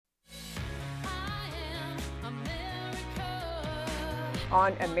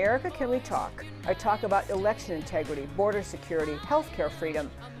On America Can We Talk, I talk about election integrity, border security, healthcare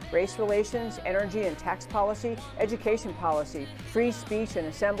freedom, race relations, energy and tax policy, education policy, free speech and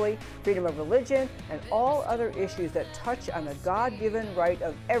assembly, freedom of religion, and all other issues that touch on the God-given right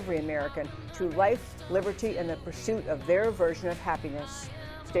of every American to life, liberty, and the pursuit of their version of happiness.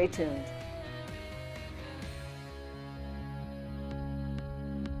 Stay tuned.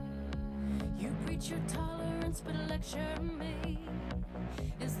 You preach your tolerance, but lecture me.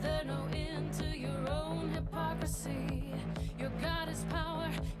 Is there no end to your own hypocrisy? Your God is power,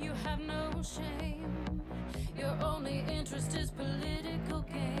 you have no shame. Your only interest is political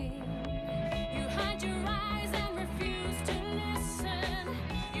gain. You hide your eyes and refuse to listen.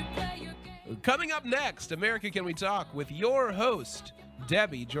 You play your game. Coming up next, America Can We Talk with your host,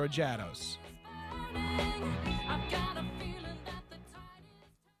 Debbie Georgianos. I've got a feeling that the tide is...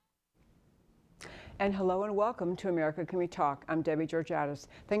 And hello and welcome to America Can We Talk. I'm Debbie Georgianos.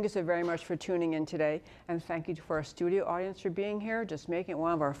 Thank you so very much for tuning in today, and thank you for our studio audience for being here, just making it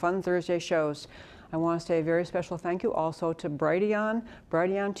one of our fun Thursday shows. I want to say a very special thank you also to Brighteon,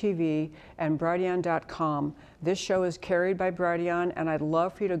 Brighteon TV, and Brighteon.com. This show is carried by Brighteon, and I'd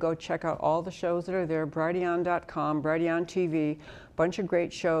love for you to go check out all the shows that are there, Brighteon.com, Brighteon TV, bunch of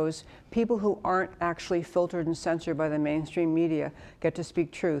great shows. People who aren't actually filtered and censored by the mainstream media get to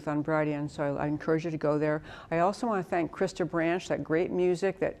speak truth on Brighteon, so I encourage you to go there. I also want to thank Krista Branch. That great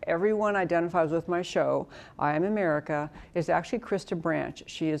music that everyone identifies with my show, I Am America, is actually Krista Branch.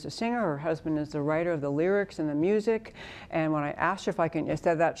 She is a singer. Her husband is the writer of the lyrics and the music. And when I asked her if I can,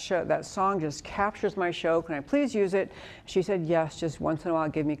 instead that song just captures my show, can I please use it? She said yes, just once in a while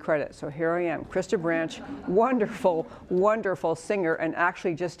give me credit. So here I am, Krista Branch, wonderful, wonderful singer, and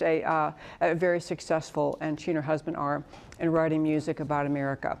actually just a very successful, and she and her husband are, in writing music about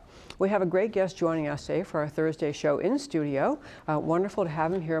America. We have a great guest joining us today for our Thursday show in studio. Wonderful to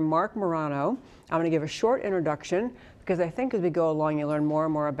have him here, Marc Morano. I'm going to give a short introduction because I think as we go along you learn more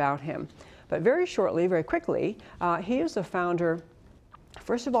and more about him. But very shortly, very quickly, he is the founder,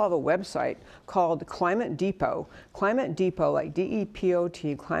 first of all, of a website called Climate Depot. Climate Depot, like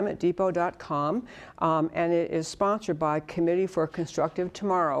D-E-P-O-T, climatedepot.com, and it is sponsored by Committee for Constructive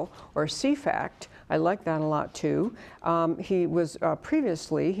Tomorrow, or CFACT. I like that a lot too. He was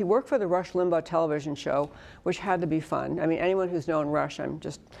previously, he worked for the Rush Limbaugh television show, which had to be fun. I mean, anyone who's known Rush, I'm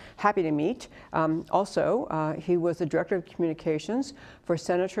just happy to meet. Also, he was the Director of Communications for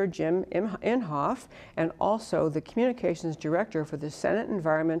Senator Jim Inhofe, and also the Communications Director for the Senate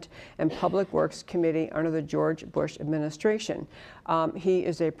Environment and Public Works Committee under the George Bush administration. He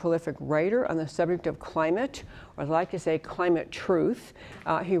is a prolific writer on the subject of climate, or I'd like to say climate truth.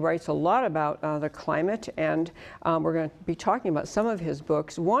 He writes a lot about the climate, and we're going to be talking about some of his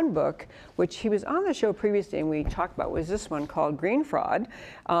books. One book, which he was on the show previously and we talked about, was this one called Green Fraud.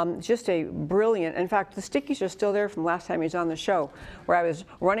 Just a brilliant, in fact, the stickies are still there from last time he was on the show, where I was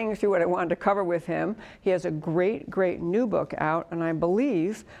running through what I wanted to cover with him. He has a great, great new book out, and I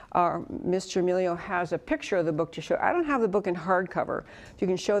believe Mr. Emilio has a picture of the book to show. I don't have the book in hardcover. If you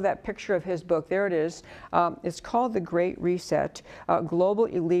can show that picture of his book, there it is. It's called The Great Reset, Global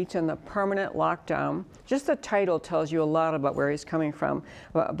Elites and the Permanent Lockdown. Just the title tells you a lot about where he's coming from.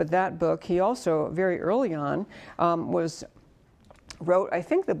 But that book, he also, very early on, wrote, I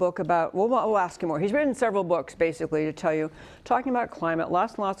think, the book about, well, we'll ask him more. He's written several books, basically, to tell you, talking about climate,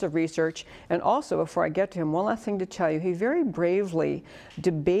 lots and lots of research. And also, before I get to him, one last thing to tell you, he very bravely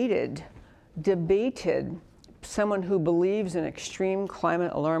debated someone who believes in extreme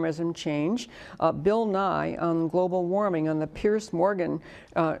climate alarmism change, Bill Nye, on global warming on the Piers Morgan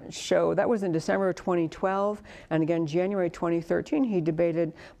show. That was in December of 2012. And again, January 2013, he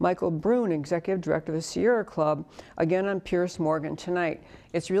debated Michael Brune, executive director of the Sierra Club, again on Piers Morgan tonight.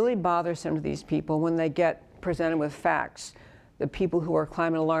 It's really bothersome to these people when they get presented with facts. The people who are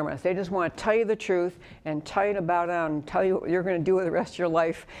climate alarmists, they just want to tell you the truth and tell you to bow down and tell you what you're going to do with the rest of your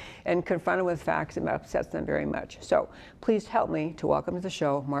life, and confronted with facts, it upsets them very much. So please help me to welcome to the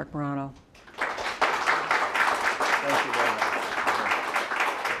show Marc Morano. Thank you very much.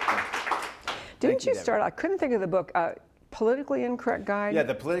 Didn't you start, I couldn't think of the book, Politically Incorrect Guide? Yeah,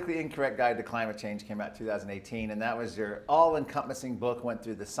 the Politically Incorrect Guide to Climate Change came out in 2018, and that was your all-encompassing book, went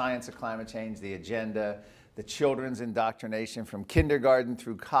through the science of climate change, the agenda, the children's indoctrination from kindergarten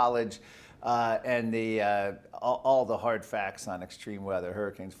through college, and all the hard facts on extreme weather,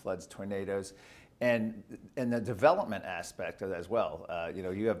 hurricanes, floods, tornadoes, and the development aspect of that as well. You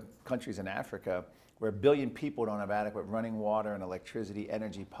know, you have countries in Africa where 1 billion people don't have adequate running water and electricity,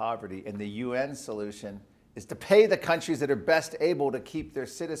 energy poverty, and the UN solution is to pay the countries that are best able to keep their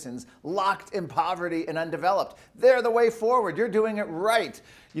citizens locked in poverty and undeveloped. They're the way forward. You're doing it right.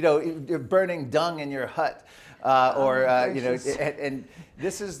 You know, you're burning dung in your hut. You know, and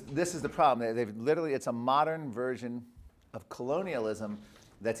this is the problem. They've literally, it's a modern version of colonialism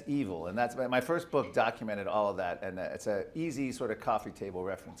that's evil. And that's my first book documented all of that. And it's an easy sort of coffee table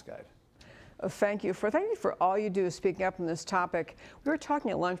reference guide. Thank you for all you do speaking up on this topic. We were talking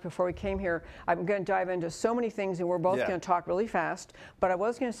at lunch before we came here. I'm going to dive into so many things, and we're both going to talk really fast. But I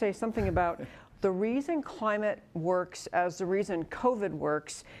was going to say something about the reason climate works as the reason COVID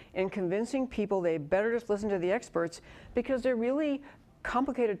works in convincing people they better just listen to the experts, because they're really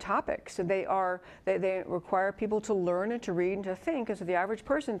complicated topics. So they require people to learn and to read and to think. And so the average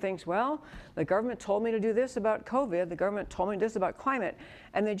person thinks, well, the government told me to do this about COVID, the government told me this about climate,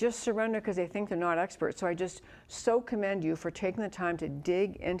 and they just surrender because they think they're not experts. So I just so commend you for taking the time to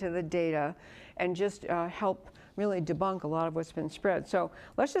dig into the data and just help really debunk a lot of what's been spread. So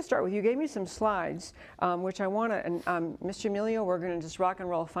let's just start with, you gave me some slides, which I want to, and Mr. Emilio, we're going to just rock and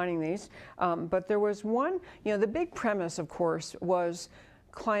roll finding these. But there was one, you know, the big premise, of course, was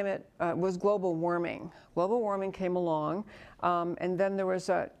was global warming. Global warming came along, and then there was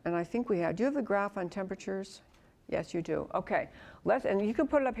and I think we had, do you have the graph on temperatures? Yes, you do. Okay, and you can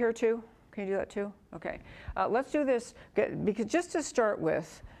put it up here too. Can you do that too? Okay, let's do this, because just to start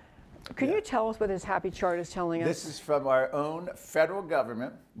with, can you tell us what this happy chart is telling us? This is from our own federal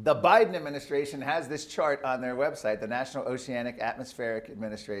government. The Biden administration has this chart on their website, the National Oceanic Atmospheric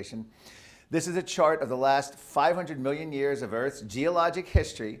Administration. This is a chart of the last 500 million years of Earth's geologic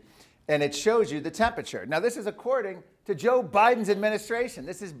history, and it shows you the temperature. Now, this is according to Joe Biden's administration.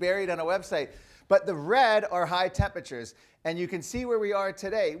 This is buried on a website. But the red are high temperatures, and you can see where we are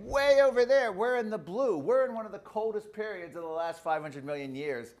today. Way over there, we're in the blue. We're in one of the coldest periods of the last 500 million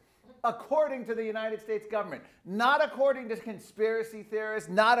years. According to the United States government, not according to conspiracy theorists,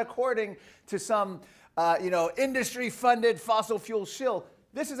 not according to some industry-funded fossil fuel shill.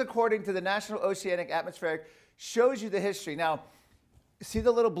 This is according to the National Oceanic Atmospheric, shows you the history. Now, see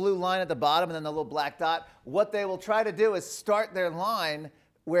the little blue line at the bottom and then the little black dot? What they will try to do is start their line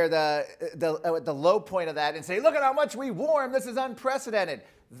where the low point of that and say, look at how much we warm, this is unprecedented.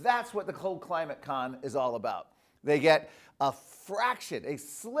 That's what the Cold Climate Con is all about. They get a fraction, a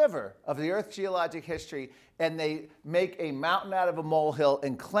sliver of the Earth's geologic history, and they make a mountain out of a molehill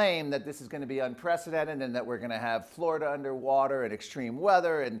and claim that this is going to be unprecedented and that we're going to have Florida underwater and extreme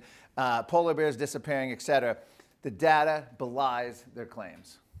weather and polar bears disappearing, etc. The data belies their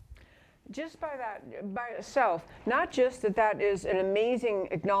claims. Just by itself, not just that is an amazing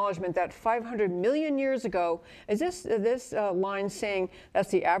acknowledgement that 500 million years ago, is this line saying that's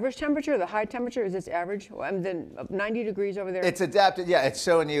the average temperature, the high temperature, is this average? And then 90 degrees over there? It's adapted, yeah, it's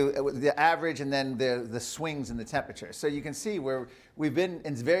showing you the average and then the swings in the temperature. So you can see where we've been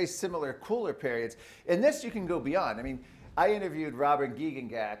in very similar cooler periods. In this, you can go beyond. I mean, I interviewed Robert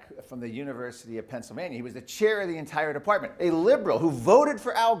Giegengak from the University of Pennsylvania. He was the chair of the entire department, a liberal who voted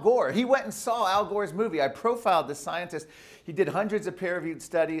for Al Gore. He went and saw Al Gore's movie. I profiled this scientist. He did hundreds of peer-reviewed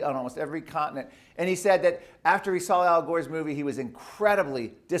studies on almost every continent. And he said that after he saw Al Gore's movie, he was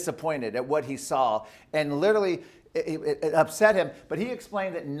incredibly disappointed at what he saw. And literally, it upset him. But he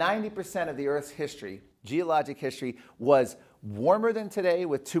explained that 90% of the Earth's history, geologic history, was warmer than today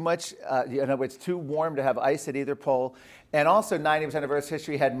with too much, in other words, too warm to have ice at either pole. And also 90% of Earth's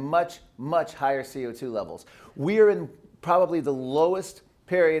history had much, much higher CO2 levels. We are in probably the lowest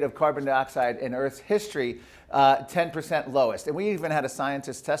period of carbon dioxide in Earth's history, 10% lowest. And we even had a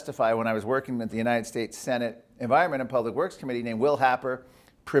scientist testify when I was working at the United States Senate Environment and Public Works Committee named Will Happer,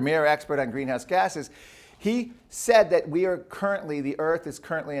 premier expert on greenhouse gases. He said that the Earth is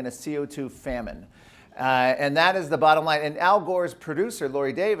currently in a CO2 famine. And that is the bottom line. And Al Gore's producer,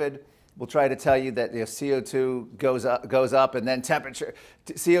 Lori David, will try to tell you that CO2 goes up and then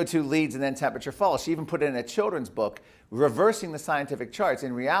CO2 leads and then temperature falls. She even put it in a children's book, reversing the scientific charts.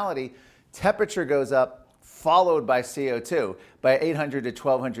 In reality, temperature goes up followed by CO2 by 800 to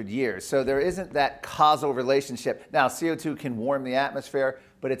 1200 years. So there isn't that causal relationship. Now, CO2 can warm the atmosphere,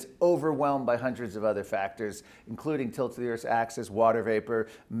 but it's overwhelmed by hundreds of other factors, including tilt of the Earth's axis, water vapor,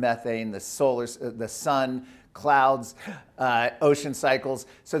 methane, the sun, clouds, ocean cycles.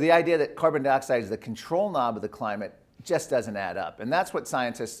 So the idea that carbon dioxide is the control knob of the climate just doesn't add up. And that's what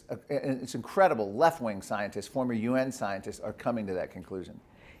scientists, and it's incredible, left-wing scientists, former UN scientists, are coming to that conclusion.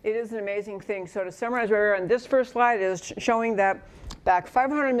 It is an amazing thing. So to summarize where we are on this first slide is showing that back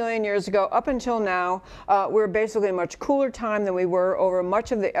 500 million years ago up until now, we're basically a much cooler time than we were over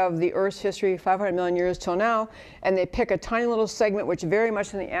much of the Earth's history, 500 million years till now. And they pick a tiny little segment, which very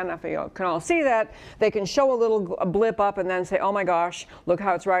much in the end, if you can all see that, they can show a blip up and then say, oh my gosh, look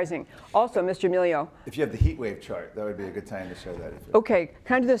how it's rising. Also, Mr. Emilio. If you have the heat wave chart, that would be a good time to show that. Okay,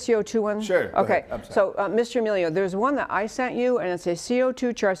 can I do the CO2 one? Sure. Okay, so Mr. Emilio, there's one that I sent you, and it's a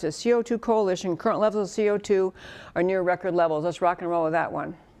CO2 chart. It says CO2 coalition, current levels of CO2 are near record levels. Let's rock and roll with that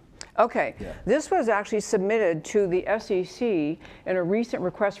one. Okay, this was actually submitted to the SEC in a recent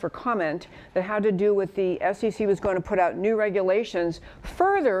request for comment that had to do with the SEC was going to put out new regulations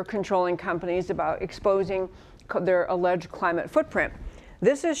further controlling companies about exposing their alleged climate footprint.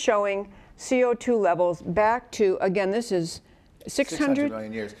 This is showing CO2 levels back to, again, this is 600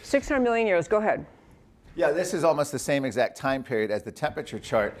 million years. 600 million years. Go ahead. Yeah, this is almost the same exact time period as the temperature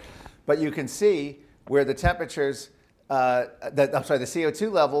chart, but you can see where the temperatures, the CO2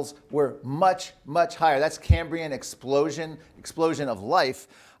 levels were much, much higher. That's Cambrian explosion of life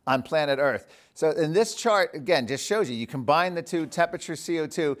on planet Earth. So in this chart, again, just shows you combine the two, temperature,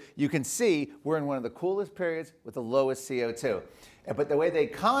 CO2, you can see we're in one of the coolest periods with the lowest CO2. But the way they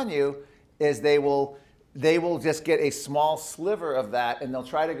con you is they will just get a small sliver of that, and they'll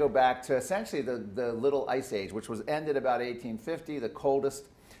try to go back to essentially the Little Ice Age, which was ended about 1850, the coldest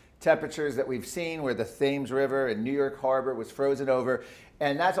temperatures that we've seen, where the Thames River and New York Harbor was frozen over.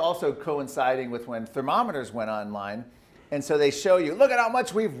 And that's also coinciding with when thermometers went online. And so they show you, look at how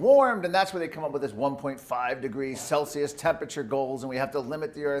much we've warmed, and that's where they come up with this 1.5 degrees Celsius temperature goals, and we have to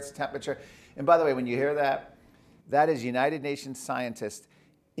limit the Earth's temperature. And by the way, when you hear that, that is United Nations scientists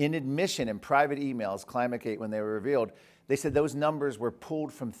in admission in private emails, ClimateGate, when they were revealed. They said those numbers were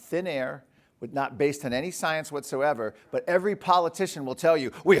pulled from thin air, not based on any science whatsoever, but every politician will tell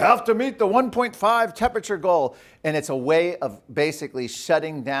you, we have to meet the 1.5 temperature goal. And it's a way of basically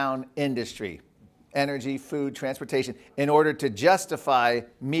shutting down industry, energy, food, transportation, in order to justify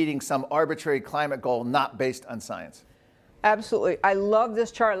meeting some arbitrary climate goal not based on science. Absolutely. I love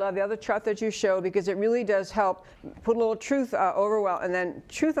this chart. I love the other chart that you show because it really does help put a little truth over well, and then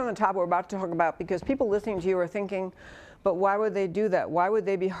truth on the top we're about to talk about, because people listening to you are thinking, but why would they do that? Why would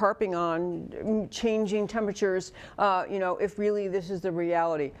they be harping on changing temperatures, if really this is the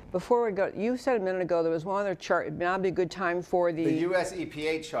reality? Before we go, you said a minute ago there was one other chart. It'd now be a good time for the US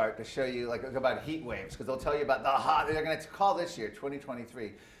EPA chart to show you about heat waves, because they'll tell you about the hot, they're going to call this year,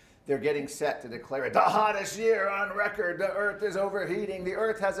 2023. They're getting set to declare it the hottest year on record. The Earth is overheating. The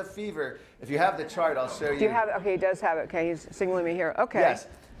Earth has a fever. If you have the chart, I'll show you. Do you have it? Okay, he does have it. Okay, he's signaling me here. Okay. Yes.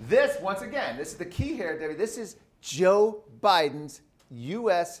 This, once again, this is the key here, Debbie. This is Joe Biden's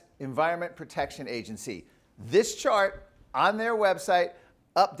U.S. Environment Protection Agency. This chart on their website,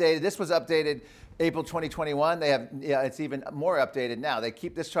 updated. This was updated April 2021. They have, it's even more updated now. They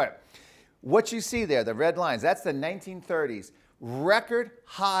keep this chart. What you see there, the red lines, that's the 1930s. Record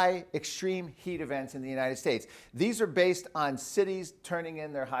high extreme heat events in the United States. These are based on cities turning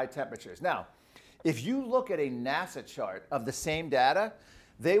in their high temperatures. Now, if you look at a NASA chart of the same data,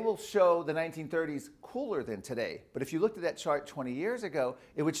 they will show the 1930s cooler than today. But if you looked at that chart 20 years ago,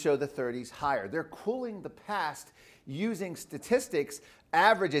 it would show the 30s higher. They're cooling the past using statistics,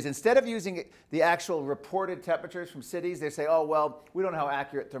 averages. Instead of using the actual reported temperatures from cities, they say, oh, well, we don't know how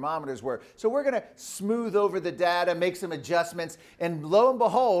accurate thermometers were. So we're going to smooth over the data, make some adjustments, and lo and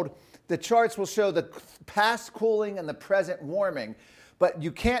behold, the charts will show the past cooling and the present warming. But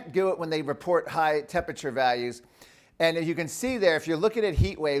you can't do it when they report high temperature values. And as you can see there, if you're looking at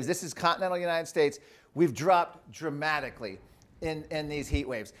heat waves, this is continental United States, we've dropped dramatically in these heat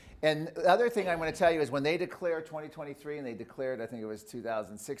waves. And the other thing I'm going to tell you is when they declare 2023, and they declared, I think it was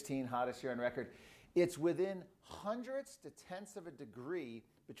 2016, hottest year on record, it's within hundredths to tenths of a degree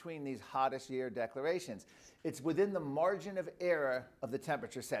between these hottest year declarations. It's within the margin of error of the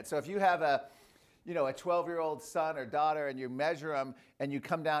temperature set. So if you have a 12-year-old son or daughter, and you measure them, and you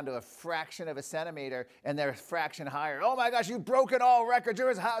come down to a fraction of a centimeter, and they're a fraction higher. Oh my gosh, you've broken all records. You're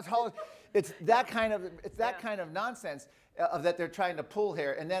as hot. It's that kind of nonsense that they're trying to pull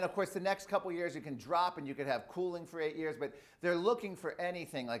here. And then, of course, the next couple years you can drop, and you could have cooling for 8 years. But they're looking for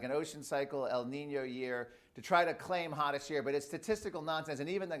anything like an ocean cycle, El Nino year, to try to claim hottest year. But it's statistical nonsense, and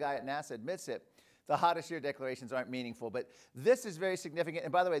even the guy at NASA admits it. The hottest year declarations aren't meaningful, but this is very significant.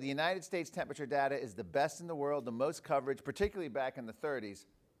 And by the way, the United States temperature data is the best in the world, the most coverage, particularly back in the 30s.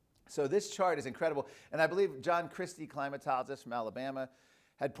 So this chart is incredible. And I believe John Christie, climatologist from Alabama,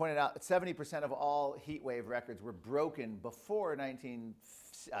 had pointed out that 70% of all heat wave records were broken before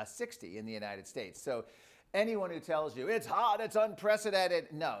 1960 in the United States. So anyone who tells you it's hot, it's unprecedented,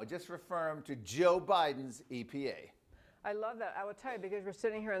 no, just refer them to Joe Biden's EPA. I love that. I will tell you, because we're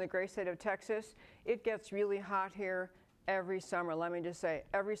sitting here in the great state of Texas, it gets really hot here every summer. Let me just say,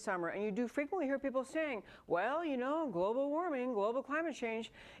 every summer. And you do frequently hear people saying, well, you know, global warming, global climate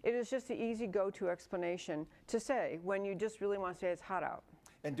change. It is just the easy go-to explanation to say when you just really want to say it's hot out.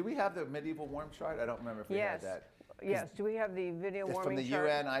 And do we have the medieval warm chart? I don't remember if we had that. Yes. Do we have the video warming chart? From the chart?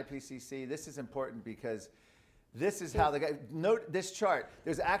 UN, IPCC. This is important because this is how the guy, note this chart.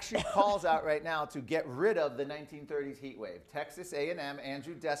 There's actually calls out right now to get rid of the 1930s heat wave. Texas A&M,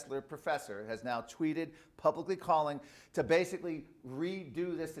 Andrew Dessler, professor, has now tweeted publicly calling to basically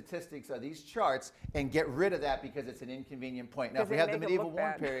redo the statistics of these charts and get rid of that because it's an inconvenient point. Now, if we have the medieval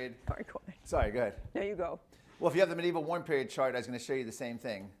warm period. Sorry, go ahead. There you go. Well, if you have the medieval warm period chart, I was going to show you the same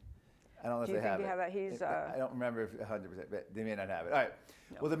thing. I don't know if they have it. Do you have that? He's, I don't remember if 100%, but they may not have it. All right.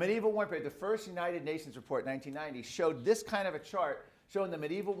 No. Well, the medieval warm period, the first United Nations report, 1990, showed this kind of a chart showing the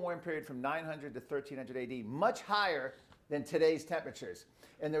medieval warm period from 900 to 1300 AD, much higher than today's temperatures.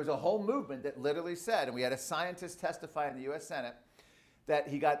 And there was a whole movement that literally said, and we had a scientist testify in the U.S. Senate, that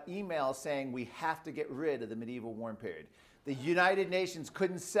he got emails saying we have to get rid of the medieval warm period. The United Nations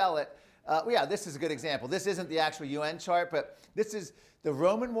couldn't sell it. Yeah, this is a good example. This isn't the actual UN chart, but this is the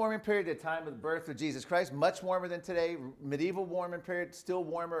Roman warming period at the time of the birth of Jesus Christ, much warmer than today. Medieval warming period, still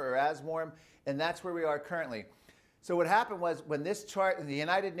warmer or as warm, and that's where we are currently. So what happened was when this chart, and the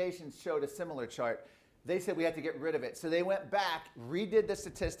United Nations showed a similar chart, they said we had to get rid of it. So they went back, redid the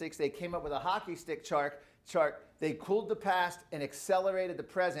statistics, they came up with a hockey stick chart. They cooled the past and accelerated the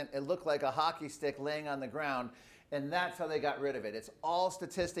present. It looked like a hockey stick laying on the ground, and that's how they got rid of it. It's all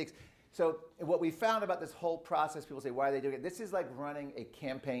statistics. So what we found about this whole process, people say, why are they doing it? This is like running a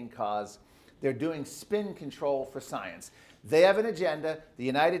campaign cause. They're doing spin control for science. They have an agenda. The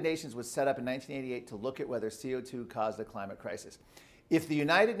United Nations was set up in 1988 to look at whether CO2 caused a climate crisis. If the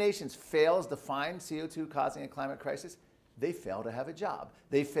United Nations fails to find CO2 causing a climate crisis, they fail to have a job.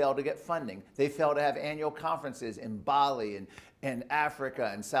 They fail to get funding. They fail to have annual conferences in Bali and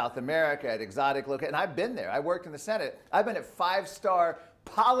Africa and South America at exotic locations. And I've been there. I worked in the Senate. I've been at 5-star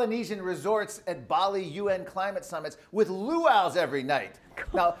Polynesian resorts at Bali UN climate summits with luau's every night.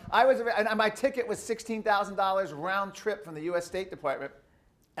 Now, and my ticket was $16,000 round trip from the U.S. State Department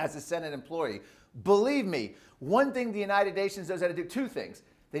as a Senate employee. Believe me, one thing the United Nations knows how to do, two things.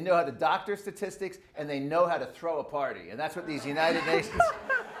 They know how to doctor statistics, and they know how to throw a party. And that's what these United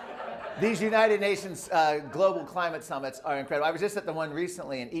Nations, global climate summits are incredible. I was just at the one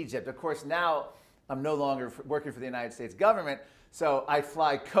recently in Egypt. Of course, now I'm no longer working for the United States government, so I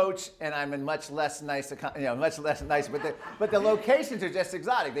fly coach, and I'm in much less nice, but the locations are just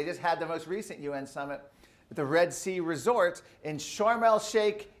exotic. They just had the most recent UN summit at the Red Sea Resort in Sharm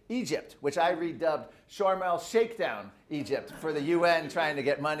el-Sheikh, Egypt, which I redubbed Sharm el-Shakedown, Egypt, for the UN trying to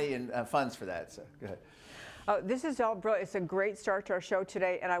get money and funds for that. So go ahead. This is all brilliant. It's a great start to our show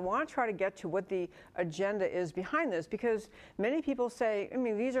today, and I want to try to get to what the agenda is behind this, because many people say, I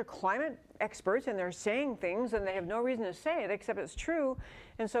mean, these are climate experts, and they're saying things, and they have no reason to say it except it's true.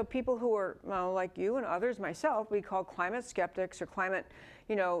 And so people who are, well, like you and others, myself, we call climate skeptics or climate,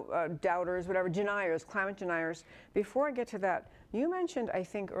 doubters, whatever, deniers, climate deniers. Before I get to that, you mentioned, I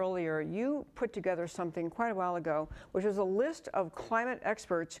think earlier, you put together something quite a while ago, which was a list of climate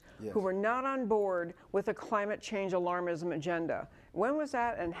experts who were not on board with a climate change alarmism agenda. When was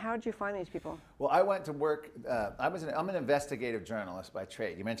that, and how did you find these people? Well, I went to work, I'm an investigative journalist by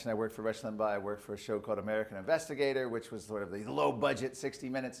trade. You mentioned I worked for Rush Limbaugh. I worked for a show called American Investigator, which was sort of the low-budget 60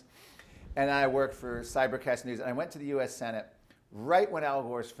 Minutes. And I worked for Cybercast News. And I went to the U.S. Senate right when Al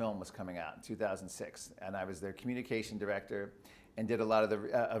Gore's film was coming out in 2006. And I was their communication director and did a lot of the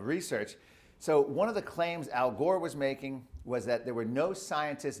research. So one of the claims Al Gore was making was that there were no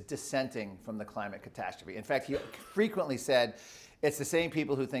scientists dissenting from the climate catastrophe. In fact, he frequently said it's the same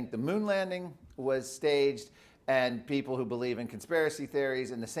people who think the moon landing was staged and people who believe in conspiracy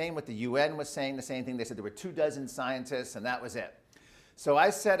theories. And the same with the UN was saying the same thing. They said there were 24 scientists and that was it. So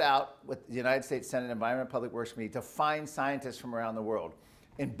I set out with the United States Senate Environment and Public Works Committee to find scientists from around the world.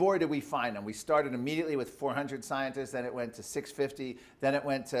 And boy, did we find them. We started immediately with 400 scientists, then it went to 650, then it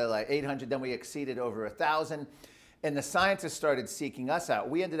went to like 800, then we exceeded over 1,000. And the scientists started seeking us out.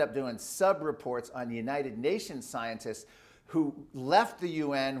 We ended up doing sub-reports on United Nations scientists who left the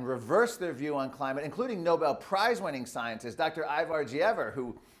UN, reversed their view on climate, including Nobel Prize-winning scientist, Dr. Ivar Giæver,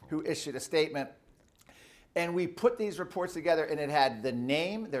 who issued a statement. And we put these reports together, and it had the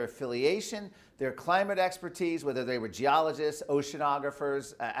name, their affiliation, their climate expertise, whether they were geologists,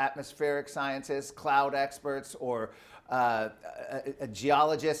 oceanographers, atmospheric scientists, cloud experts, or a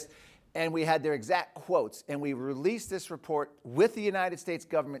geologist. and we had their exact quotes, and we released this report with the United States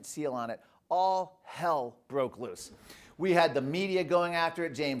government seal on it. All hell broke loose. We had the media going after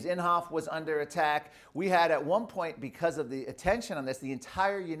it. James Inhofe was under attack. We had at one point, because of the attention on this, the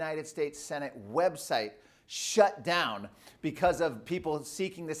entire United States Senate website shut down because of people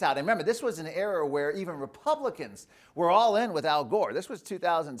seeking this out. And remember, this was an era where even Republicans were all in with Al Gore. This was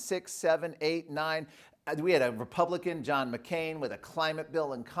 2006, 7, 8, 9. We had a Republican, John McCain, with a climate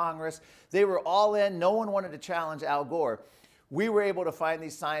bill in Congress. They were all in. No one wanted to challenge Al Gore. We were able to find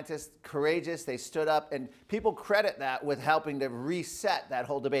these scientists courageous. They stood up, and people credit that with helping to reset that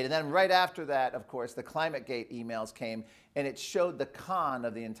whole debate. And then right after that, of course, the ClimateGate emails came, and it showed the con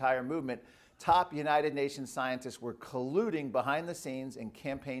of the entire movement. Top United Nations scientists were colluding behind the scenes in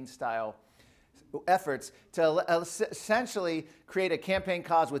campaign-style efforts to essentially create a campaign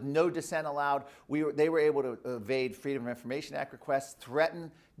cause with no dissent allowed. They were able to evade Freedom of Information Act requests,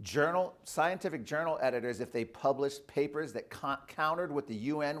 threaten scientific journal editors if they published papers that countered what the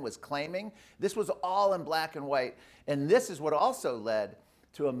UN was claiming. This was all in black and white, and this is what also led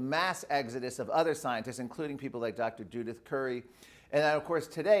to a mass exodus of other scientists, including people like Dr. Judith Curry. And then, of course,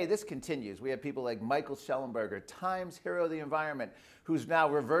 today, this continues. We have people like Michael Schellenberger, Times Hero of the Environment, who's now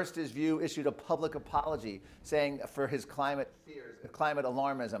reversed his view, issued a public apology saying for his climate fears, climate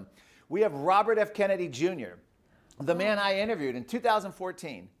alarmism. We have Robert F. Kennedy Jr., the man I interviewed in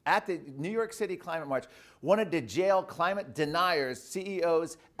 2014 at the New York City Climate March, wanted to jail climate deniers,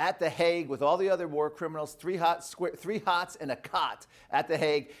 CEOs at The Hague with all the other war criminals, three hots and a cot at The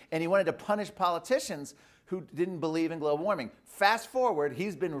Hague, and he wanted to punish politicians who didn't believe in global warming. Fast forward,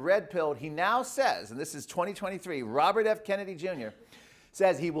 he's been red-pilled. He now says, and this is 2023, Robert F. Kennedy Jr.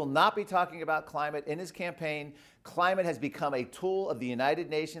 says he will not be talking about climate in his campaign. Climate has become a tool of the United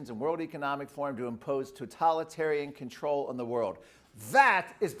Nations and World Economic Forum to impose totalitarian control on the world.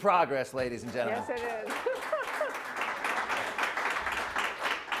 That is progress, ladies and gentlemen. Yes, it is.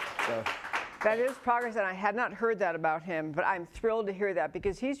 So, That is progress, and I had not heard that about him, but I'm thrilled to hear that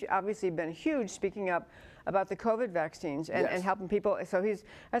because he's obviously been huge speaking up about the COVID vaccines and helping people. So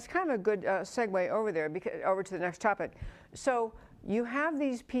that's kind of a good segue over there, over to the next topic. So you have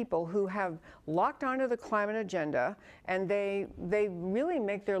these people who have locked onto the climate agenda, and they really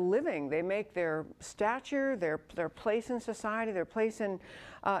make their living. They make their stature, their place in society, their place in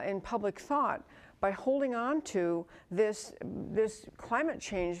public thought by holding on to this climate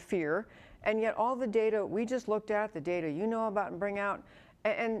change fear. And yet all the data we just looked at, the data you know about and bring out,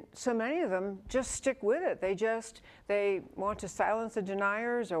 and so many of them just stick with it. They want to silence the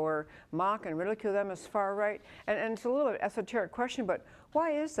deniers or mock and ridicule them as far right. And it's a little bit esoteric question, but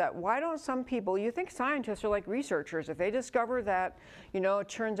why is that? Why don't some people, you think scientists are like researchers. If they discover that, it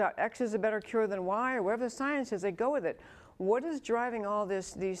turns out X is a better cure than Y, or whatever the science is, they go with it. What is driving all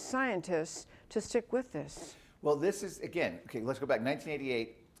these scientists to stick with this? well, this is, again, okay, let's go back.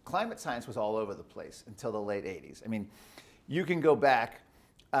 1988. Climate science was all over the place until the late 80s. I mean, you can go back,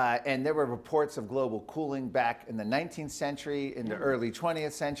 and there were reports of global cooling back in the 19th century, in the early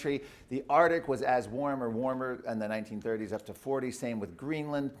 20th century. The Arctic was as warm or warmer in the 1930s up to 40, same with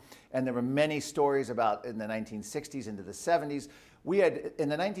Greenland. And there were many stories about in the 1960s into the 70s. We had, in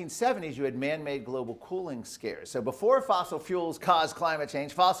the 1970s, you had man-made global cooling scares. So before fossil fuels caused climate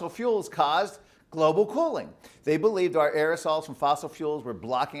change, fossil fuels caused global cooling. They believed our aerosols from fossil fuels were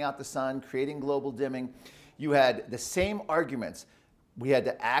blocking out the sun, creating global dimming. You had the same arguments. We had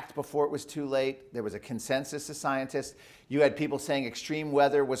to act before it was too late. There was a consensus of scientists. You had people saying extreme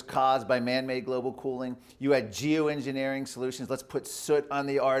weather was caused by man-made global cooling. You had geoengineering solutions. Let's put soot on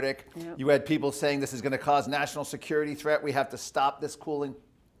the Arctic. Yep. You had people saying this is going to cause national security threat. We have to stop this cooling.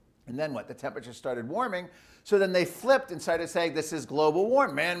 And then what? The temperature started warming. So then they flipped and started saying this is global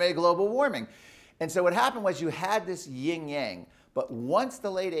warming, man-made global warming. And so what happened was you had this yin-yang. But once the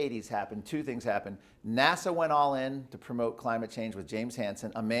late 80s happened, two things happened. NASA went all in to promote climate change with James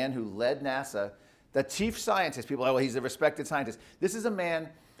Hansen, a man who led NASA, the chief scientist. People, oh, well, he's a respected scientist. This is a man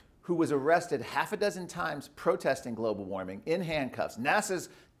who was arrested half a dozen times protesting global warming in handcuffs. NASA's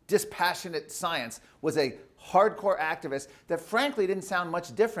dispassionate science was a hardcore activist that frankly didn't sound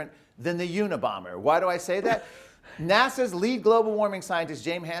much different than the Unabomber. Why do I say that? NASA's lead global warming scientist,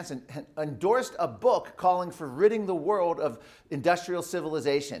 James Hansen, endorsed a book calling for ridding the world of industrial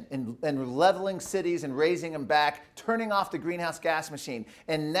civilization and leveling cities and raising them back, turning off the greenhouse gas machine.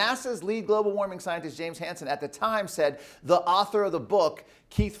 And NASA's lead global warming scientist, James Hansen, at the time said, the author of the book,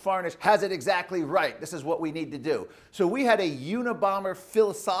 Keith Farnish, has it exactly right. This is what we need to do. So we had a Unabomber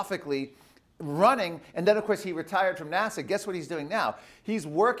philosophically running, and then of course he retired from NASA. Guess what he's doing now? He's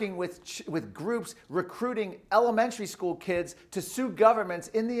working with groups recruiting elementary school kids to sue governments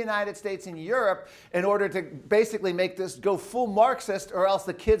in the United States and Europe in order to basically make this go full Marxist, or else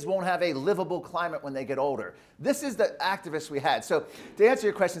the kids won't have a livable climate when they get older. This is the activists we had. So to answer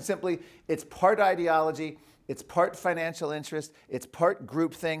your question simply, it's part ideology, it's part financial interest, it's part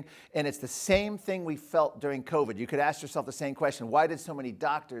group thing, and it's the same thing we felt during COVID. You could ask yourself the same question: why did so many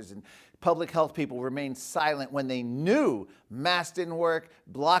doctors and public health people remain silent when they knew masks didn't work,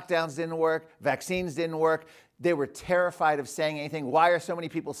 lockdowns didn't work, vaccines didn't work? They were terrified of saying anything. Why are so many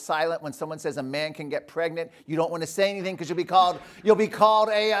people silent when someone says a man can get pregnant? You don't want to say anything because you'll be called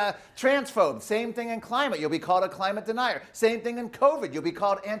a transphobe. Same thing in climate. You'll be called a climate denier. Same thing in COVID. You'll be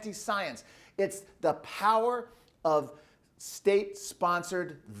called anti-science. It's the power of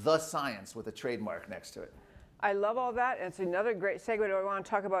state-sponsored the science with a trademark next to it. I love all that, and it's another great segue to what I want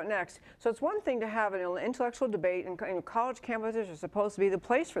to talk about next. So it's one thing to have an intellectual debate, and college campuses are supposed to be the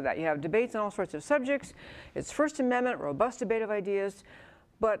place for that. You have debates on all sorts of subjects. It's First Amendment, robust debate of ideas.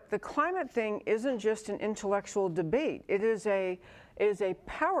 But the climate thing isn't just an intellectual debate. It is a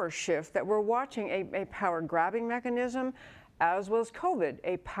power shift that we're watching, a power-grabbing mechanism, as was COVID,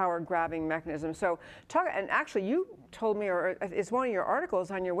 a power-grabbing mechanism. So and actually you told me, or it's one of your articles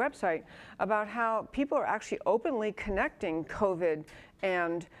on your website, about how people are actually openly connecting COVID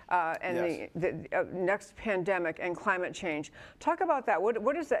and Yes. the next pandemic and climate change. Talk about that.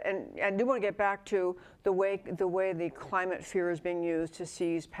 What is that? And I do want to get back to the way the climate fear is being used to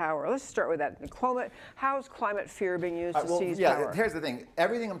seize power. Let's start with that. How is climate fear being used to seize power? Here's the thing.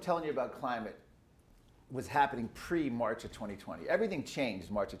 Everything I'm telling you about climate was happening pre-March of 2020. Everything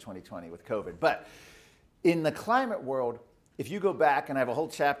changed March of 2020 with COVID. But in the climate world, if you go back, and I have a whole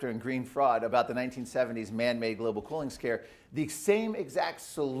chapter in Green Fraud about the 1970s man-made global cooling scare, the same exact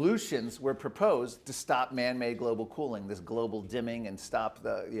solutions were proposed to stop man-made global cooling, this global dimming, and stop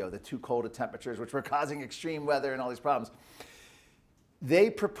the too cold of temperatures, which were causing extreme weather and all these problems. They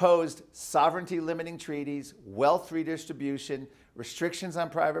proposed sovereignty-limiting treaties, wealth redistribution, restrictions on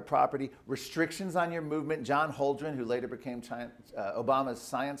private property, restrictions on your movement. John Holdren, who later became Obama's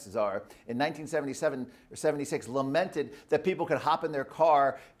science czar, in 1977 or 76 lamented that people could hop in their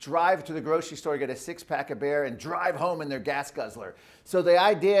car, drive to the grocery store, get a six-pack of beer, and drive home in their gas guzzler. So the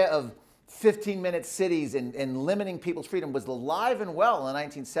idea of 15-minute cities and limiting people's freedom was alive and well in the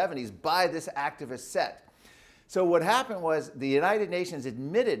 1970s by this activist set. So what happened was the United Nations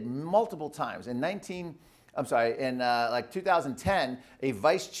admitted multiple times in 2010, a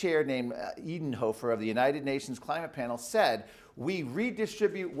vice chair named Edenhofer of the United Nations Climate Panel said, "We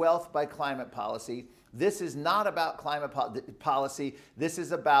redistribute wealth by climate policy. This is not about climate policy. This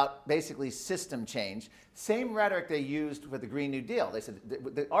is about basically system change." Same rhetoric they used with the Green New Deal. They said,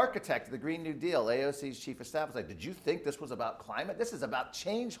 the architect of the Green New Deal, AOC's chief of staff, was like, "Did you think this was about climate? This is about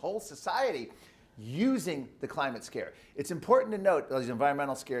change whole society." Using the climate scare. It's important to note those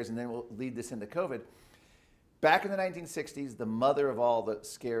environmental scares, and then we'll lead this into COVID. Back in the 1960s, the mother of all the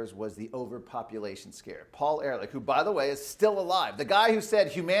scares was the overpopulation scare. Paul Ehrlich, who, by the way, is still alive. The guy who said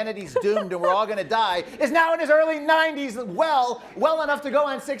humanity's doomed and we're all going to die is now in his early 90s, well enough to go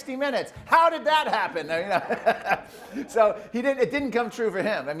on 60 Minutes. How did that happen? So it didn't come true for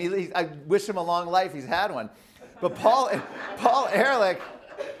him. I mean, I wish him a long life. He's had one. But Paul Ehrlich,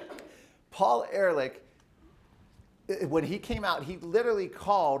 when he came out, he literally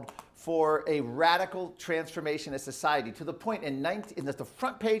called for a radical transformation of society, to the point in the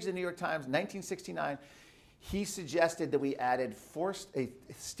front page of the New York Times, 1969, he suggested that we added a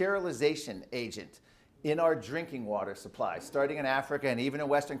sterilization agent in our drinking water supply, starting in Africa and even in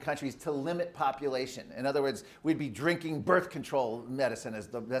Western countries, to limit population. In other words, we'd be drinking birth control medicine, is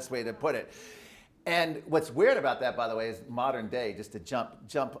the best way to put it. And what's weird about that, by the way, is modern day, just to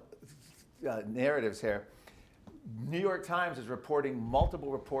jump narratives here. New York Times is reporting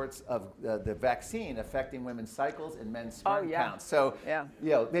multiple reports of the vaccine affecting women's cycles and men's sperm counts. So,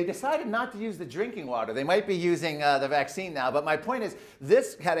 they decided not to use the drinking water. They might be using the vaccine now. But my point is,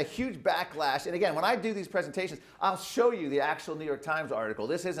 this had a huge backlash. And again, when I do these presentations, I'll show you the actual New York Times article.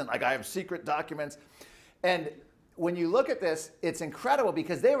 This isn't like I have secret documents. And when you look at this, it's incredible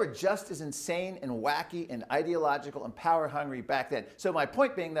because they were just as insane and wacky and ideological and power hungry back then. So my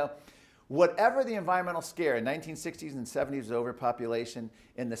point being, though, whatever the environmental scare in 1960s and 70s was overpopulation,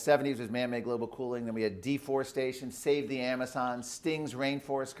 in the 70s was man-made global cooling, then we had deforestation, Save the Amazon, Sting's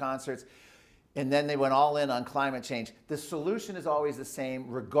rainforest concerts, and then they went all in on climate change. The solution is always the same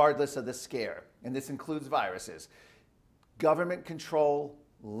regardless of the scare, and this includes viruses. Government control,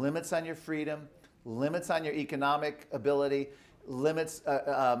 limits on your freedom, limits on your economic ability, limits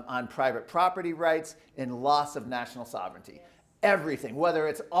on private property rights, and loss of national sovereignty. Everything, whether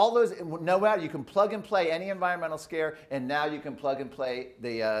it's all those, no matter, you can plug and play any environmental scare, and now you can plug and play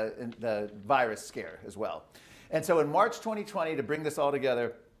the virus scare as well. And so in March 2020, to bring this all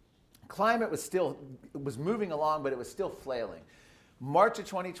together, climate was moving along, but it was still flailing. March of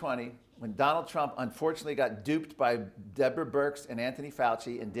 2020, when Donald Trump unfortunately got duped by Deborah Birx and Anthony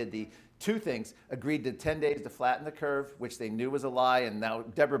Fauci and did the two things, agreed to 10 days to flatten the curve, which they knew was a lie, and now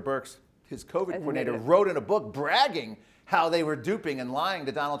Deborah Birx, his COVID coordinator, wrote in a book bragging how they were duping and lying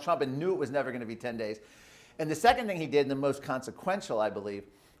to Donald Trump and knew it was never going to be 10 days. And the second thing he did, and the most consequential, I believe,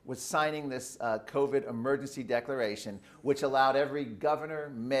 was signing this COVID emergency declaration, which allowed every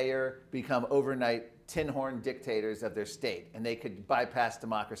governor, mayor become overnight tin horn dictators of their state, and they could bypass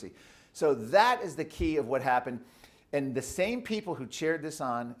democracy. So that is the key of what happened. And the same people who cheered this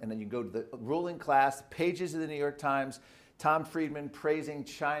on, and then you go to the ruling class, pages of the New York Times, Tom Friedman praising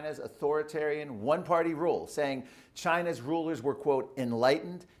China's authoritarian one-party rule, saying China's rulers were, quote,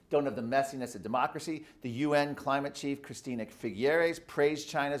 enlightened, don't have the messiness of democracy. The UN climate chief, Christina Figueres, praised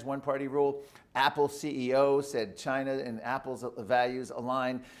China's one-party rule. Apple CEO said China and Apple's values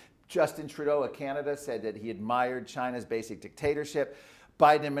align. Justin Trudeau of Canada said that he admired China's basic dictatorship.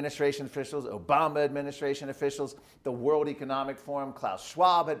 Biden administration officials, Obama administration officials, the World Economic Forum, Klaus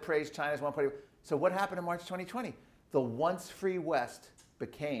Schwab had praised China's one-party rule. So what happened in March 2020? The once free West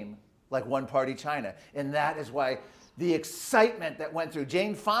became like one-party China. And that is why the excitement that went through,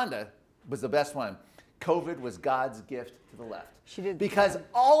 Jane Fonda was the best one. COVID was God's gift to the left. She did. Because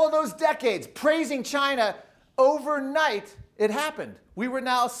all of those decades praising China, overnight it happened. We were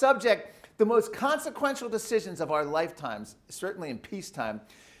now subject, the most consequential decisions of our lifetimes, certainly in peacetime,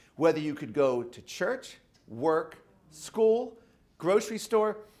 whether you could go to church, work, school, grocery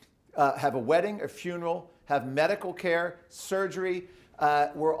store, have a wedding or funeral, have medical care, surgery,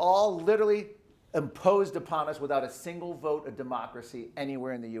 were all literally imposed upon us without a single vote of democracy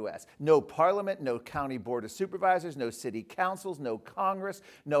anywhere in the U.S. No parliament, no county board of supervisors, no city councils, no Congress,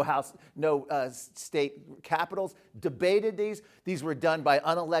 no House, no state capitals debated these. These were done by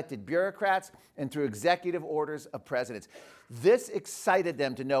unelected bureaucrats and through executive orders of presidents. This excited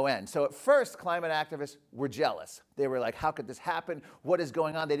them to no end. So at first, climate activists were jealous. They were like, how could this happen? What is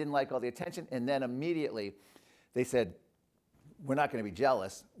going on? They didn't like all the attention. And then immediately they said, we're not going to be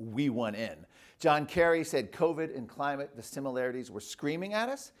jealous. We want in. John Kerry said COVID and climate, the similarities were screaming at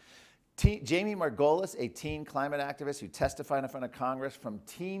us. Jamie Margolis, a teen climate activist who testified in front of Congress from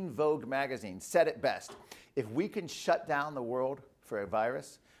Teen Vogue magazine, said it best. If we can shut down the world for a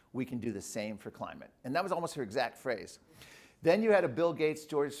virus, we can do the same for climate. And that was almost her exact phrase. Then you had a Bill Gates,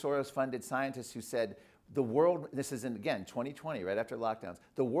 George Soros-funded scientist who said, the world, this is in, again, 2020, right after lockdowns,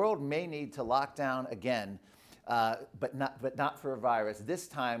 the world may need to lock down again, but not for a virus. This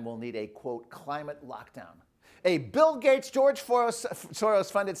time we'll need a, quote, climate lockdown. A Bill Gates, George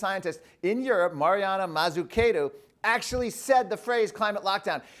Soros-funded scientist in Europe, Mariana Mazzucato, actually said the phrase climate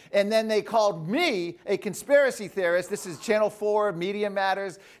lockdown. And then they called me a conspiracy theorist. This is Channel 4, Media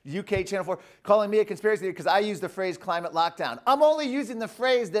Matters, UK Channel 4, calling me a conspiracy theorist because I use the phrase climate lockdown. I'm only using the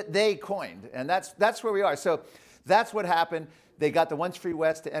phrase that they coined. And that's where we are. So that's what happened. They got the once free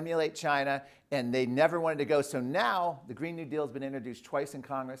West to emulate China, and they never wanted to go. So now the Green New Deal has been introduced twice in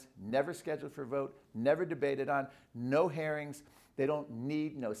Congress, never scheduled for a vote, never debated on, no hearings. They don't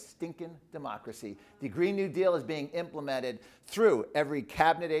need no stinking democracy. The Green New Deal is being implemented through every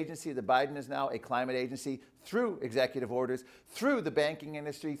cabinet agency. The Biden is now a climate agency, through executive orders, through the banking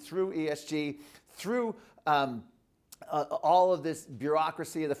industry, through ESG, through all of this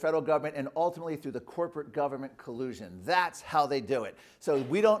bureaucracy of the federal government, and ultimately through the corporate government collusion. That's how they do it. So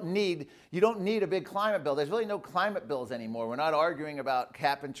you don't need a big climate bill. There's really no climate bills anymore. We're not arguing about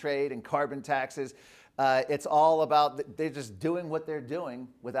cap and trade and carbon taxes. It's all about, they're just doing what they're doing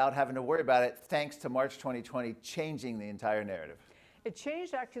without having to worry about it, thanks to March 2020 changing the entire narrative. It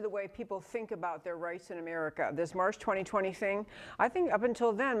changed actually the way people think about their rights in America. This March 2020 thing, I think up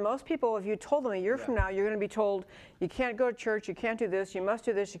until then, most people, if you told them a year from now, you're going to be told, you can't go to church, you can't do this, you must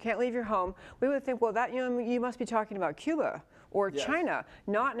do this, you can't leave your home, we would think, well, that, you must be talking about Cuba or China,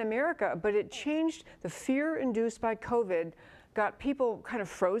 not in America. But it changed. The fear induced by COVID got people kind of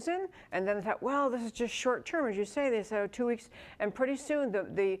frozen, and then they thought, well, this is just short term, as you say. They said, oh, 2 weeks, and pretty soon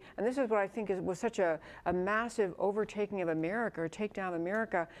and this is what I think was such a massive overtaking of America, or takedown of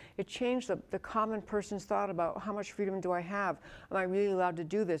America. It changed the common person's thought about how much freedom do I have? Am I really allowed to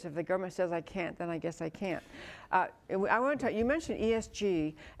do this? If the government says I can't, then I guess I can't. I want to tell you mentioned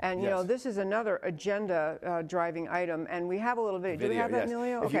ESG, and you know, this is another agenda driving item, and we have a little video. Do we have that,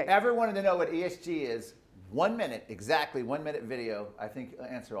 Emilio? If you ever wanted to know what ESG is, 1 minute, exactly 1 minute video. I think will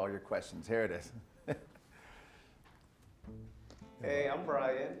answer all your questions. Here it is. Hey, I'm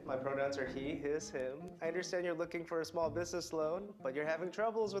Brian. My pronouns are he, his, him. I understand you're looking for a small business loan, but you're having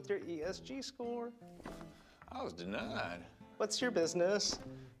troubles with your ESG score. I was denied. What's your business?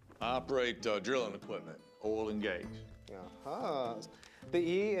 I operate drilling equipment, oil and gas. Uh-huh. The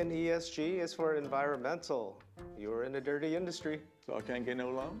E in ESG is for environmental. You're in a dirty industry. So I can't get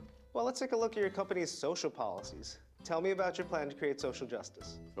no loan? Well, let's take a look at your company's social policies. Tell me about your plan to create social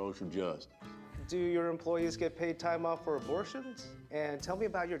justice. Social justice. Do your employees get paid time off for abortions? And tell me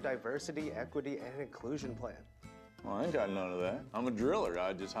about your diversity, equity, and inclusion plan. Well, I ain't got none of that. I'm a driller.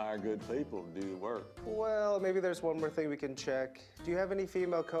 I just hire good people to do the work. Well, maybe there's one more thing we can check. Do you have any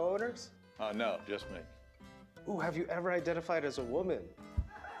female co-owners? No, just me. Ooh, have you ever identified as a woman?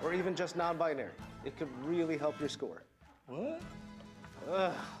 Or even just non-binary? It could really help your score. What?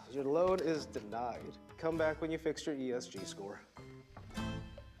 Your loan is denied. Come back when you fix your ESG score.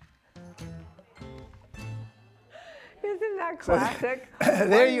 Isn't that classic?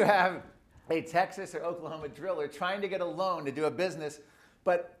 There you have a Texas or Oklahoma driller trying to get a loan to do a business,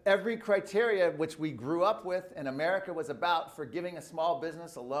 but every criteria which we grew up with and America was about for giving a small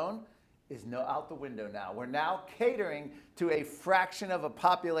business a loan is out the window now. We're now catering to a fraction of a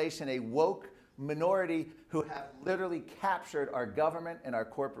population, a woke minority who have literally captured our government and our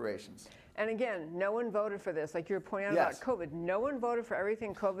corporations. And again, no one voted for this. Like you were pointing out Yes. about COVID, no one voted for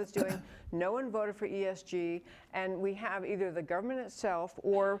everything COVID's doing. No one voted for ESG. And we have either the government itself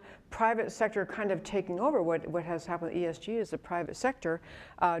or private sector kind of taking over. What has happened with ESG is the private sector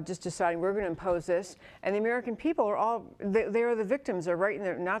just deciding we're going to impose this. And the American people are all, they are the victims. They're right in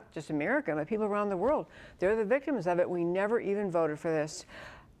there, not just America, but people around the world. They're the victims of it. We never even voted for this.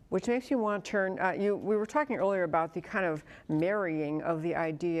 Which makes me want to turn, we were talking earlier about the kind of marrying of the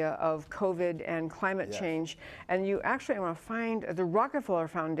idea of COVID and climate change. And you actually want to find the Rockefeller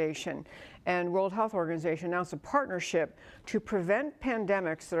Foundation and World Health Organization announced a partnership to prevent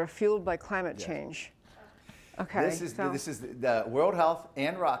pandemics that are fueled by climate change. Okay. This is the World Health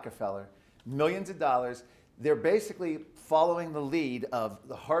and Rockefeller, millions of dollars. They're basically following the lead of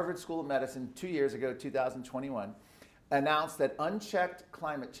the Harvard School of Medicine 2 years ago, 2021. Announced that unchecked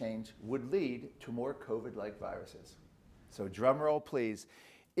climate change would lead to more COVID-like viruses. So drum roll, please.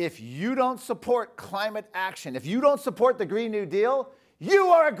 If you don't support climate action, if you don't support the Green New Deal, you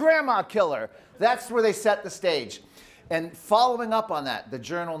are a grandma killer. That's where they set the stage. And following up on that, the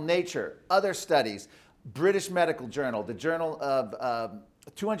journal Nature, other studies, British Medical Journal, the journal of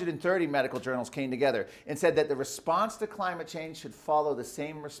 230 medical journals came together and said that the response to climate change should follow the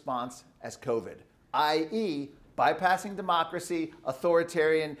same response as COVID, i.e., bypassing democracy,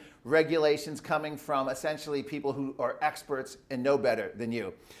 authoritarian regulations coming from essentially people who are experts and know better than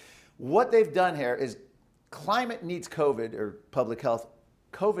you. What they've done here is climate needs COVID or public health.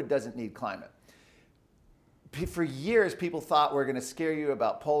 COVID doesn't need climate. For years, people thought we're going to scare you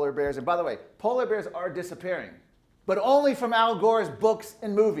about polar bears. And by the way, polar bears are disappearing, but only from Al Gore's books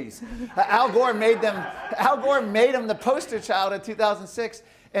and movies. Al Gore made them the poster child in 2006.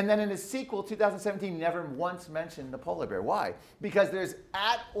 And then in his sequel, 2017, never once mentioned the polar bear. Why? Because there's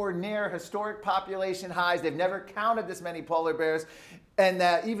at or near historic population highs. They've never counted this many polar bears. And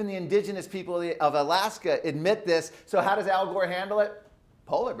even the indigenous people of Alaska admit this. So how does Al Gore handle it?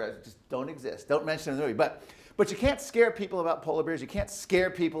 Polar bears just don't exist. Don't mention them in the movie. But you can't scare people about polar bears. You can't scare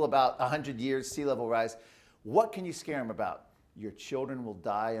people about 100 years sea level rise. What can you scare them about? Your children will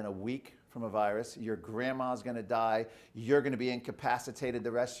die in a week from a virus. Your grandma's going to die. You're going to be incapacitated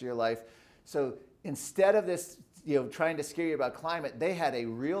the rest of your life. So instead of this, trying to scare you about climate, they had a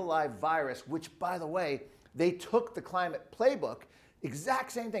real live virus, which, by the way, they took the climate playbook,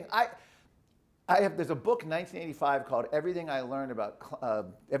 exact same thing. There's a book in 1985 called Everything I Learned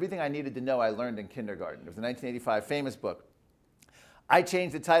About, Everything I Needed to Know I Learned in Kindergarten. It was a 1985 famous book. I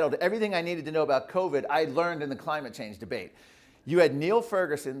changed the title to Everything I Needed to Know About COVID I Learned in the Climate Change Debate. You had Neil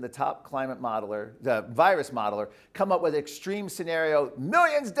Ferguson, the top climate modeler, the virus modeler, come up with an extreme scenario,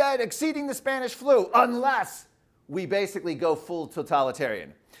 millions dead, exceeding the Spanish flu, unless we basically go full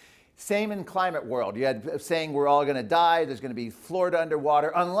totalitarian. Same in climate world. You had saying we're all going to die, there's going to be Florida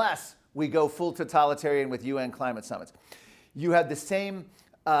underwater, unless we go full totalitarian with UN climate summits. You had the same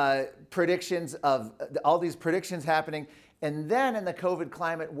predictions of all these predictions happening. And then in the COVID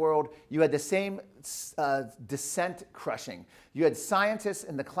climate world, you had the same dissent crushing. You had scientists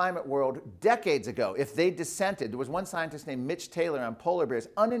in the climate world decades ago, if they dissented, there was one scientist named Mitch Taylor on polar bears,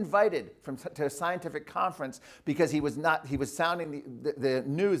 uninvited to a scientific conference because he was sounding the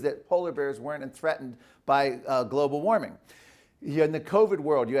news that polar bears weren't threatened by global warming. In the COVID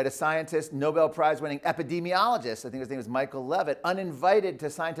world, you had a scientist, Nobel Prize-winning epidemiologist, I think his name was Michael Levitt, uninvited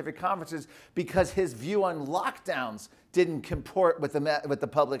to scientific conferences because his view on lockdowns didn't comport with the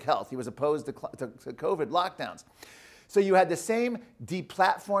public health. He was opposed to COVID lockdowns. So you had the same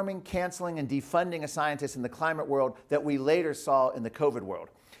deplatforming, canceling, and defunding of scientists in the climate world that we later saw in the COVID world.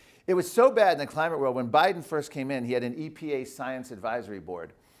 It was so bad in the climate world, when Biden first came in, he had an EPA Science Advisory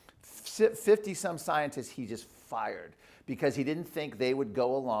Board. 50-some scientists he just fired because he didn't think they would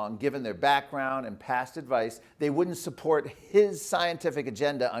go along, given their background and past advice, they wouldn't support his scientific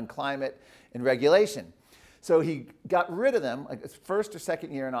agenda on climate and regulation. So he got rid of them, like his first or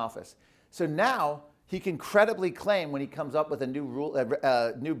second year in office. So now he can credibly claim, when he comes up with a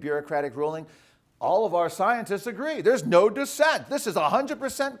new bureaucratic ruling, all of our scientists agree. There's no dissent. This is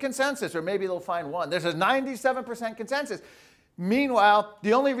 100% consensus, or maybe they'll find one. There's a 97% consensus. Meanwhile,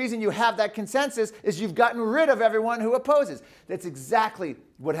 the only reason you have that consensus is you've gotten rid of everyone who opposes. That's exactly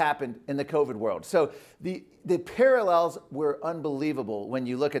what happened in the COVID world. So the parallels were unbelievable when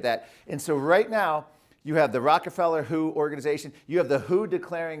you look at that. And so right now, you have the Rockefeller WHO organization. You have the WHO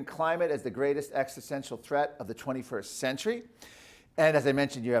declaring climate as the greatest existential threat of the 21st century. And as I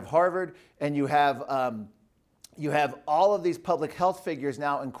mentioned, you have Harvard, and you have all of these public health figures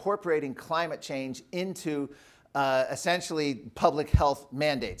now incorporating climate change into essentially public health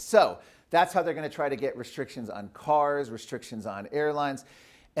mandates. So that's how they're going to try to get restrictions on cars, restrictions on airlines.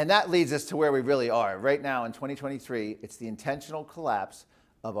 And that leads us to where we really are. Right now in 2023, it's the intentional collapse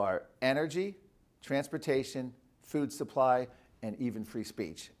of our energy, transportation, food supply, and even free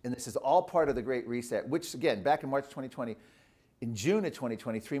speech. And this is all part of the Great Reset, which again, back in March 2020, in June of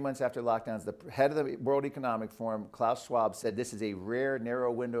 2020, 3 months after lockdowns, the head of the World Economic Forum, Klaus Schwab, said this is a rare,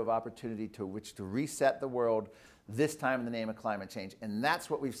 narrow window of opportunity to which to reset the world, this time in the name of climate change. And that's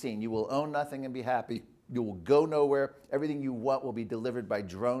what we've seen. You will own nothing and be happy. You will go nowhere. Everything you want will be delivered by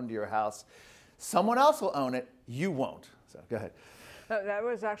drone to your house. Someone else will own it. You won't. So go ahead. That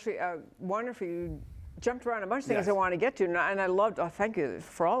was actually wonderful. You jumped around a bunch of things I want to get to, and I loved, thank you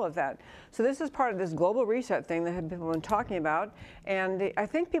for all of that. So this is part of this global reset thing that people have been talking about, and I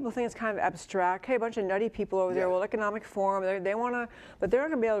think people think it's kind of abstract. Hey, a bunch of nutty people over there, World Economic Forum, they want to, but they're not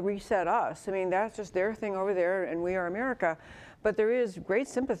going to be able to reset us. I mean, that's just their thing over there, and we are America. But there is great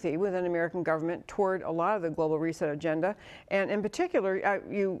sympathy within American government toward a lot of the global reset agenda. And in particular,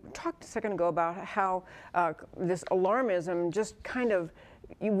 you talked a second ago about how this alarmism just kind of,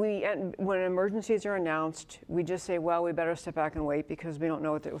 when emergencies are announced, we just say, well, we better step back and wait because we don't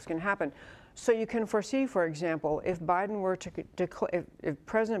know what's going to happen. So you can foresee, for example, if Biden were to if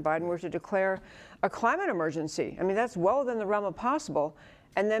President Biden were to declare a climate emergency, I mean, that's well within the realm of possible,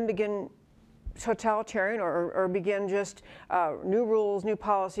 and then begin totalitarian or begin just new rules, new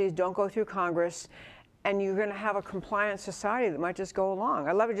policies, don't go through Congress, and you're going to have a compliant society that might just go along.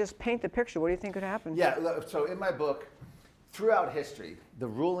 I'd love to just paint the picture. What do you think could happen? Yeah, so in my book, throughout history, the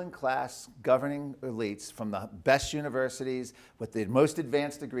ruling class, governing elites from the best universities with the most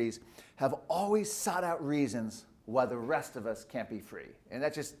advanced degrees have always sought out reasons why the rest of us can't be free. And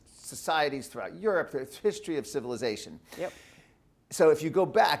that's just societies throughout Europe, the history of civilization. Yep. So if you go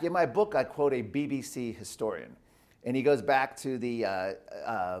back, in my book, I quote a BBC historian, and he goes back to the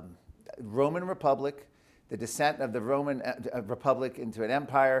Roman Republic, the descent of the Roman Republic into an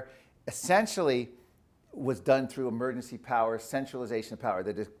empire, essentially was done through emergency power, centralization of power.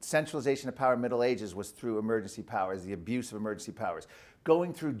 The centralization of power in the Middle Ages was through emergency powers, the abuse of emergency powers.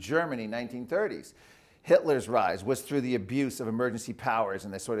 Going through Germany, 1930s, Hitler's rise was through the abuse of emergency powers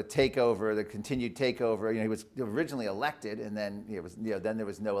and the sort of takeover, the continued takeover. You know, he was originally elected, and then then there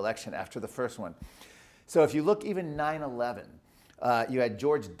was no election after the first one. So if you look, even 9/11, you had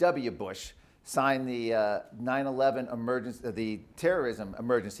George W. Bush sign the 9/11 the Terrorism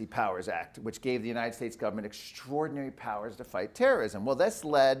Emergency Powers Act, which gave the United States government extraordinary powers to fight terrorism. Well, this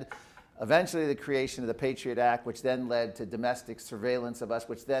led eventually the creation of the Patriot Act, which then led to domestic surveillance of us,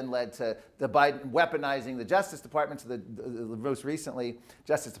 which then led to the Biden weaponizing the Justice Department, to the most recently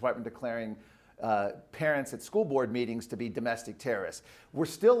Justice Department declaring parents at school board meetings to be domestic terrorists. We're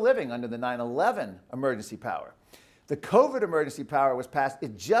still living under the 9/11 emergency power. The COVID emergency power was passed.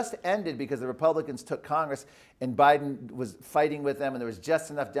 It just ended because the Republicans took Congress and Biden was fighting with them, and there was just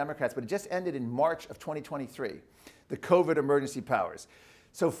enough Democrats, but it just ended in March of 2023, the COVID emergency powers.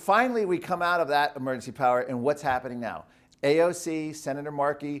 So finally we come out of that emergency power, and what's happening now? AOC, Senator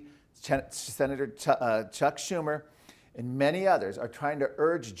Markey, Senator Chuck Schumer, and many others are trying to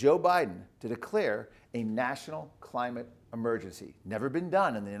urge Joe Biden to declare a national climate emergency. Never been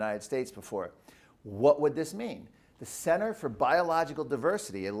done in the United States before. What would this mean? The Center for Biological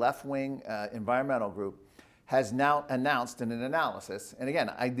Diversity, a left-wing environmental group, has now announced in an analysis, and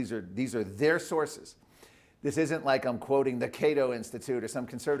again, these are their sources. This isn't like I'm quoting the Cato Institute or some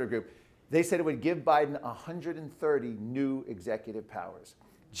conservative group. They said it would give Biden 130 new executive powers.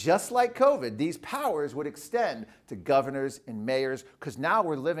 Just like COVID, these powers would extend to governors and mayors because now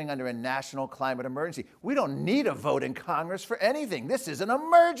we're living under a national climate emergency. We don't need a vote in Congress for anything. This is an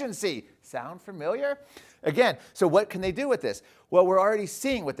emergency. Sound familiar? Again, so what can they do with this? Well, we're already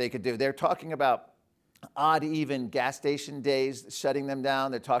seeing what they could do. They're talking about odd even gas station days, shutting them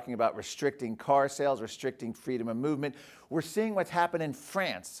down. They're talking about restricting car sales, restricting freedom of movement. We're seeing what's happened in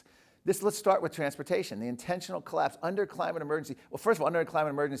France. Let's start with transportation. The intentional collapse under climate emergency. Well, first of all, under a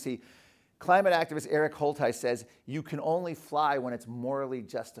climate emergency, climate activist Eric Holtheis says you can only fly when it's morally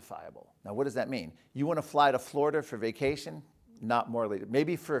justifiable. Now, what does that mean? You want to fly to Florida for vacation? Not morally.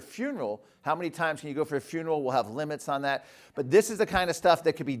 Maybe for a funeral. How many times can you go for a funeral? We'll have limits on that. But this is the kind of stuff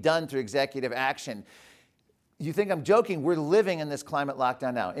that could be done through executive action. You think I'm joking? We're living in this climate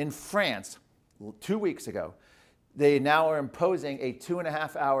lockdown now. In France, 2 weeks ago, they now are imposing a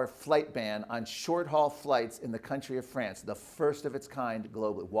 2.5-hour flight ban on short-haul flights in the country of France, the first of its kind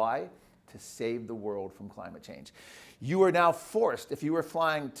globally. Why? To save the world from climate change. You are now forced, if you were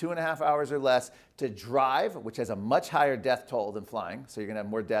flying 2.5 hours or less, to drive, which has a much higher death toll than flying, so you're going to have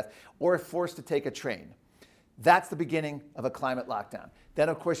more death, or forced to take a train. That's the beginning of a climate lockdown. Then,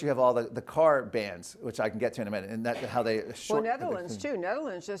 of course, you have all the car bans, which I can get to in a minute, and that's how they Well, Netherlands, too.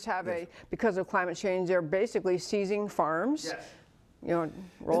 Netherlands just have because of climate change, they're basically seizing farms. Yes. You know,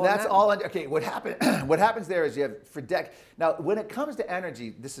 and that's all under, okay, what happens there is you have now, when it comes to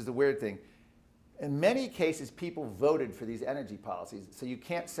energy, this is the weird thing. In many cases, people voted for these energy policies, so you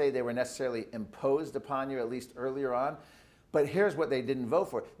can't say they were necessarily imposed upon you, at least earlier on. But here's what they didn't vote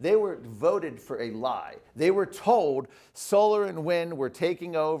for. They were voted for a lie. They were told solar and wind were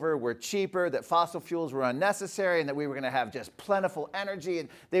taking over, were cheaper, that fossil fuels were unnecessary, and that we were going to have just plentiful energy. And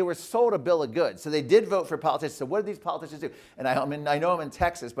they were sold a bill of goods. So they did vote for politicians. So what did these politicians do? And I know I'm in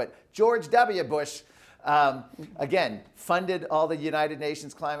Texas, but George W. Bush, again, funded all the United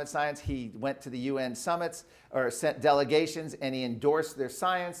Nations climate science. He went to the UN summits or sent delegations, and he endorsed their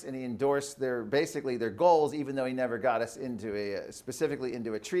science, and he endorsed basically their goals, even though he never got us specifically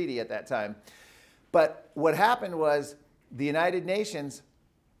into a treaty at that time. But what happened was the United Nations,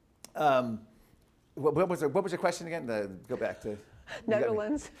 what was your question again? Go back to...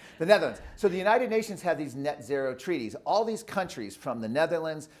 Netherlands. The Netherlands. So the United Nations have these net zero treaties. All these countries, from the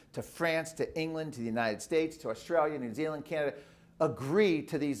Netherlands to France to England to the United States to Australia, New Zealand, Canada, agree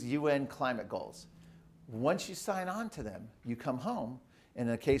to these UN climate goals. Once you sign on to them, you come home. In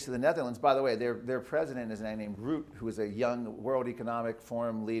the case of the Netherlands, by the way, their president is a guy named Rutte, who is a young World Economic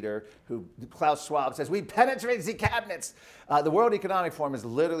Forum leader, who Klaus Schwab says, we penetrate the cabinets. The World Economic Forum is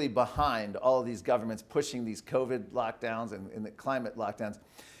literally behind all of these governments pushing these COVID lockdowns and the climate lockdowns.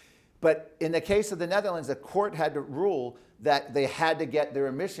 But in the case of the Netherlands, the court had to rule that they had to get their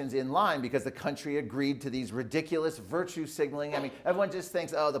emissions in line because the country agreed to these ridiculous virtue signaling. I mean, everyone just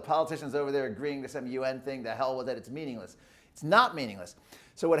thinks, oh, the politicians over there agreeing to some UN thing, the hell with it, it's meaningless. It's not meaningless.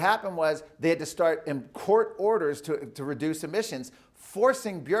 So what happened was they had to start in court orders to reduce emissions,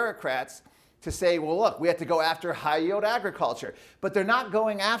 forcing bureaucrats to say, well, look, we have to go after high-yield agriculture. But they're not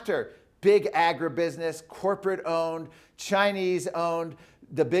going after big agribusiness, corporate-owned, Chinese-owned,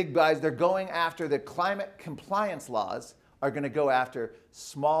 the big guys. They're going after the climate compliance laws are going to go after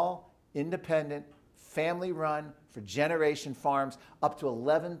small, independent, family-run, for generation farms, up to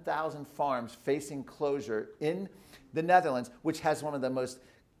 11,000 farms facing closure in the Netherlands, which has one of the most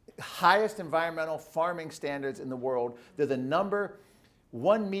highest environmental farming standards in the world. They're the number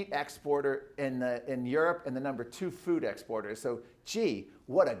one meat exporter in Europe and the number 2 food exporter. So, gee,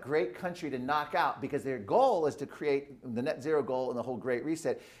 what a great country to knock out, because their goal is to create, the net zero goal and the whole Great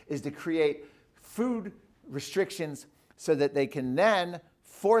Reset is to create food restrictions so that they can then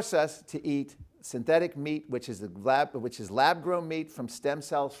force us to eat synthetic meat, which is lab-grown meat from stem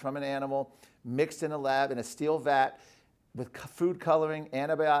cells from an animal, mixed in a lab in a steel vat with food coloring,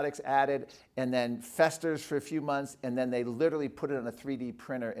 antibiotics added, and then festers for a few months, and then they literally put it on a 3D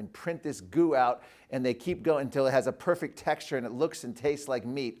printer and print this goo out, and they keep going until it has a perfect texture and it looks and tastes like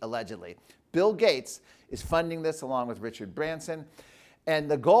meat, allegedly. Bill Gates is funding this along with Richard Branson.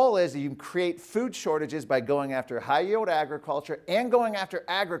 And the goal is that you create food shortages by going after high-yield agriculture and going after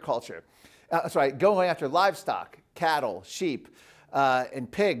going after livestock, cattle, sheep,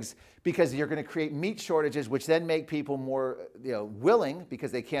 and pigs, because you're going to create meat shortages, which then make people more willing,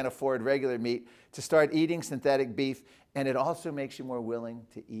 because they can't afford regular meat, to start eating synthetic beef. And it also makes you more willing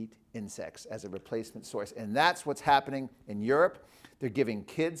to eat insects as a replacement source. And that's what's happening in Europe. They're giving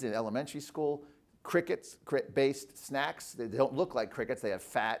kids in elementary school cricket-based snacks. They don't look like crickets. They have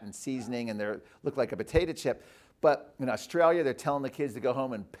fat and seasoning, and they look like a potato chip. But in Australia, they're telling the kids to go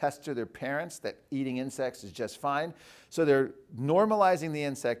home and pester their parents that eating insects is just fine. So they're normalizing the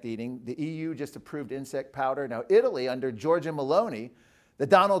insect eating. The EU just approved insect powder. Now Italy, under Giorgia Meloni, the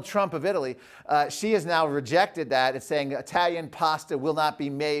Donald Trump of Italy, she has now rejected that. It's saying Italian pasta will not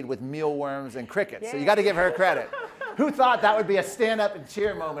be made with mealworms and crickets. So you got to give her credit. Who thought that would be a stand up and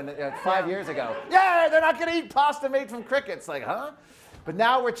cheer moment 5 years ago? Yeah, they're not going to eat pasta made from crickets. Like, huh? But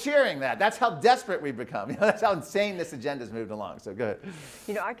now we're cheering that. That's how desperate we've become. You know, that's how insane this agenda's moved along. So good.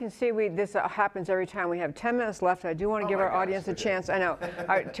 You know, I can see this happens every time. We have 10 minutes left. I do want to give our audience a chance. I know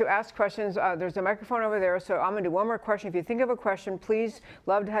to ask questions. There's a microphone over there, so I'm going to do one more question. If you think of a question, please,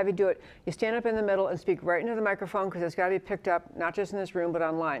 love to have you do it. You stand up in the middle and speak right into the microphone because it's got to be picked up not just in this room but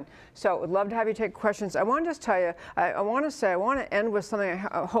online. So would love to have you take questions. I want to just tell you, I want to end with something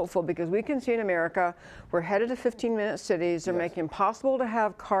hopeful, because we can see in America we're headed to 15-minute cities. They're making it impossible to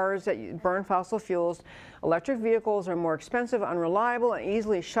have cars that burn fossil fuels. Electric vehicles are more expensive, unreliable, and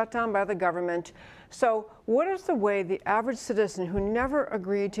easily shut down by the government. So what is the way the average citizen who never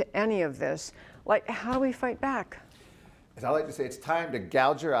agreed to any of this, like, how do we fight back? As I like to say, it's time to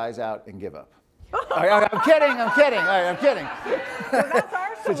gouge your eyes out and give up. All right, I'm kidding. All right, I'm kidding. So that's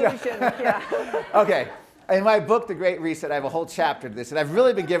our solution. Yeah. Okay. In my book, The Great Reset, I have a whole chapter to this, and I've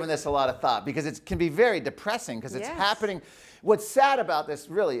really been giving this a lot of thought because it can be very depressing because it's happening. What's sad about this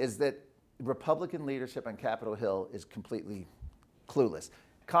really is that Republican leadership on Capitol Hill is completely clueless.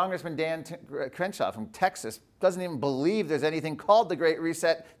 Congressman Dan Crenshaw from Texas doesn't even believe there's anything called the Great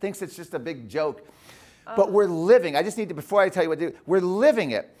Reset, thinks it's just a big joke. But we're living, I just need to, before I tell you what to do, we're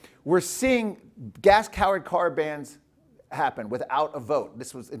living it. We're seeing gas-powered car bans happen without a vote.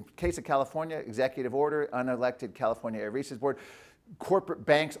 This was in case of California, executive order, unelected California Air Resources Board. Corporate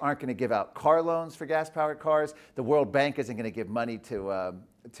banks aren't going to give out car loans for gas-powered cars. The World Bank isn't going to give money to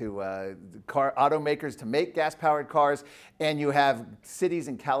car automakers to make gas-powered cars. And you have cities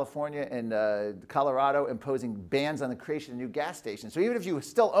in California and Colorado imposing bans on the creation of new gas stations. So even if you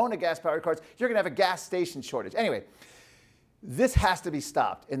still own a gas-powered car, you're going to have a gas station shortage. Anyway, this has to be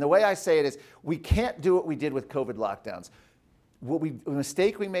stopped. And the way I say it is, we can't do what we did with COVID lockdowns. The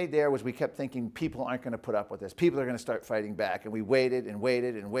mistake we made there was we kept thinking people aren't going to put up with this. People are going to start fighting back. And we waited and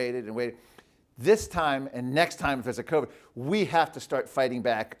waited and waited and waited. This time and next time if there's a COVID, we have to start fighting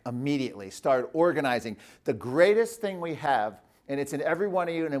back immediately, start organizing. The greatest thing we have, and it's in every one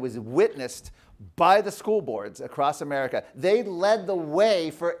of you, and it was witnessed by the school boards across America, they led the way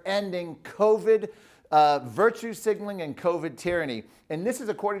for ending COVID virtue signaling and COVID tyranny. And this is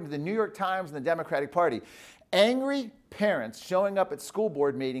according to the New York Times and the Democratic Party. Angry parents showing up at school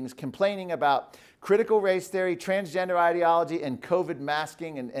board meetings complaining about critical race theory, transgender ideology, and COVID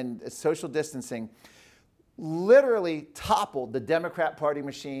masking and social distancing literally toppled the Democrat Party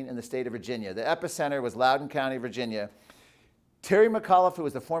machine in the state of Virginia. The epicenter was Loudoun County, Virginia. Terry McAuliffe, who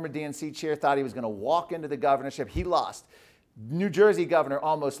was the former DNC chair, thought he was going to walk into the governorship. He lost. New Jersey governor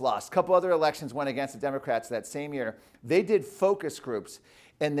almost lost. A couple other elections went against the Democrats that same year. They did focus groups,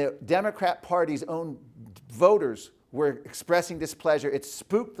 and the Democrat Party's own voters were expressing displeasure. It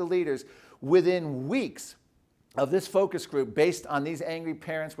spooked the leaders. Within weeks of this focus group, based on these angry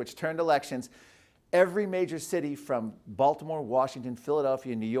parents, which turned elections, every major city from Baltimore, Washington,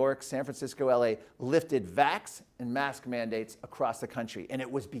 Philadelphia, New York, San Francisco, LA, lifted vax and mask mandates across the country. And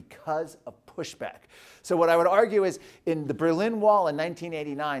it was because of pushback. So what I would argue is in the Berlin Wall in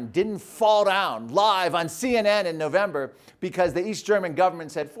 1989 didn't fall down live on CNN in November because the East German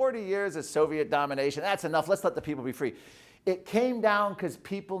government said 40 years of Soviet domination, that's enough, let's let the people be free. It came down because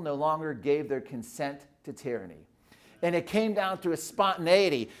people no longer gave their consent to tyranny. And it came down to a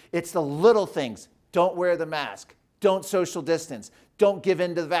spontaneity. It's the little things. Don't wear the mask. Don't social distance. Don't give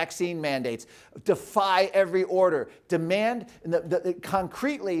in to the vaccine mandates. Defy every order. Demand,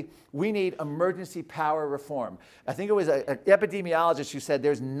 concretely, we need emergency power reform. I think it was an epidemiologist who said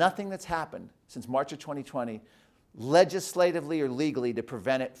there's nothing that's happened since March of 2020 legislatively or legally to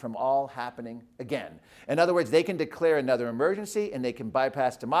prevent it from all happening again. In other words, they can declare another emergency and they can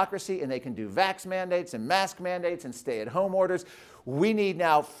bypass democracy and they can do vax mandates and mask mandates and stay-at-home orders. We need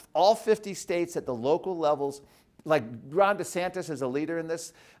now all 50 states at the local levels, like Ron DeSantis is a leader in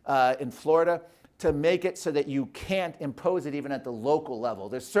this in Florida, to make it so that you can't impose it even at the local level.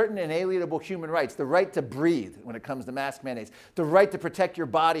 There's certain inalienable human rights, the right to breathe when it comes to mask mandates, the right to protect your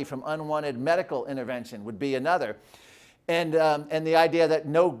body from unwanted medical intervention would be another. And the idea that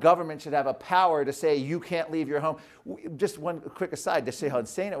no government should have a power to say you can't leave your home. Just one quick aside to say how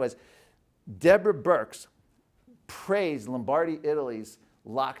insane it was. Deborah Birx praised Lombardy, Italy's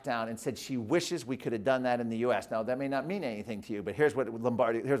lockdown and said she wishes we could have done that in the US. Now, that may not mean anything to you, but here's what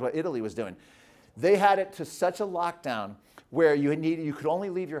Italy was doing. They had it to such a lockdown where you could only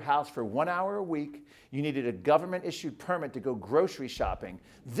leave your house for 1 hour a week. You needed a government-issued permit to go grocery shopping.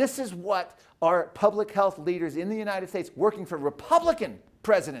 This is what our public health leaders in the United States, working for Republican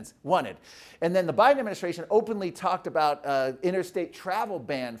presidents, wanted. And then the Biden administration openly talked about interstate travel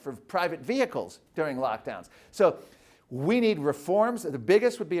ban for private vehicles during lockdowns. So we need reforms. The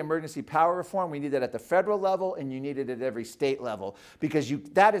biggest would be emergency power reform. We need that at the federal level, and you need it at every state level, because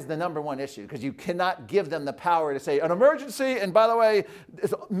that is the #1 issue, because you cannot give them the power to say an emergency, and by the way,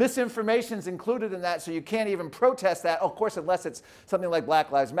 misinformation is included in that, so you can't even protest that. Of course, unless it's something like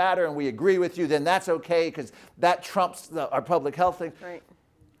Black Lives Matter and we agree with you, then that's okay, because that trumps our public health thing. Right.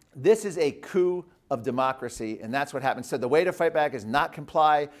 This is a coup of democracy, and that's what happens. So the way to fight back is not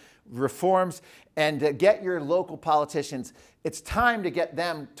comply, reforms, and get your local politicians. It's time to get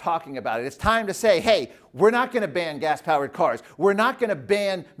them talking about it. It's time to say, hey, we're not going to ban gas-powered cars. We're not going to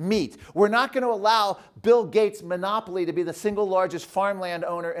ban meat. We're not going to allow Bill Gates' monopoly to be the single largest farmland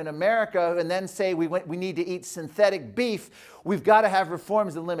owner in America and then say we need to eat synthetic beef. We've got to have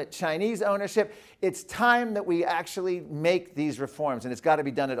reforms that limit Chinese ownership. It's time that we actually make these reforms, and it's got to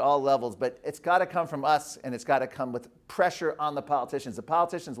be done at all levels, but it's got to come from us, and it's got to come with pressure on the politicians. The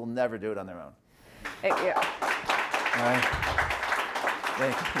politicians will never do it on their own. Yeah. All right.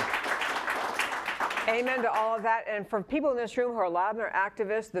 Thank you. Amen to all of that. And for people in this room who are loud and are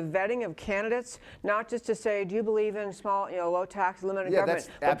activists, the vetting of candidates, not just to say, do you believe in small, low tax, limited government,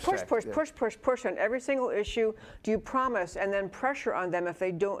 but push on every single issue. Do you promise? And then pressure on them if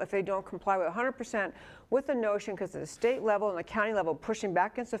they don't comply with 100% with the notion, because at the state level and the county level, pushing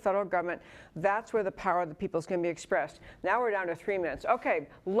back against the federal government, that's where the power of the people is going to be expressed. Now we're down to 3 minutes. Okay,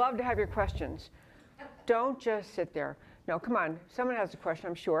 love to have your questions. Don't just sit there. No, come on. Someone has a question,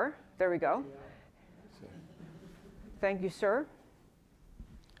 I'm sure. There we go. Thank you, sir.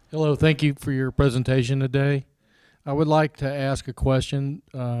 Hello, thank you for your presentation today. I would like to ask a question.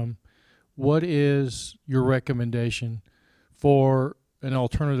 What is your recommendation for an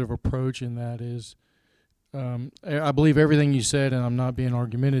alternative approach? And that is, I believe everything you said, and I'm not being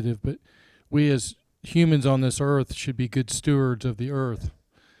argumentative, but we as humans on this earth should be good stewards of the earth.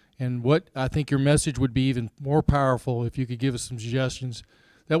 And what I think your message would be even more powerful if you could give us some suggestions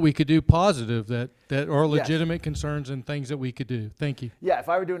that we could do positive, that are legitimate concerns and things that we could do. Thank you. Yeah, if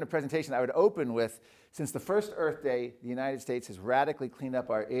I were doing a presentation, I would open with, since the first Earth Day, the United States has radically cleaned up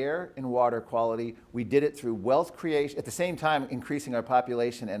our air and water quality. We did it through wealth creation, at the same time increasing our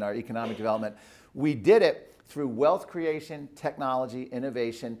population and our economic development. We did it through wealth creation, technology,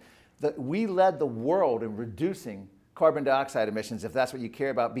 innovation. We led the world in reducing carbon dioxide emissions, if that's what you care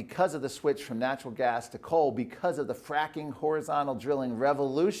about, because of the switch from natural gas to coal, because of the fracking horizontal drilling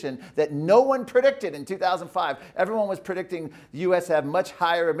revolution that no one predicted in 2005. Everyone was predicting the U.S. have much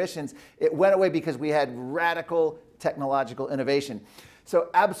higher emissions. It went away because we had radical technological innovation. So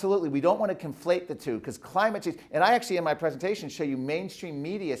absolutely, we don't want to conflate the two, because climate change, and I actually in my presentation show you mainstream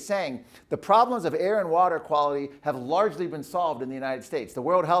media saying the problems of air and water quality have largely been solved in the United States. The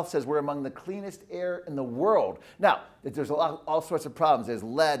World Health says we're among the cleanest air in the world. Now, there's all sorts of problems. There's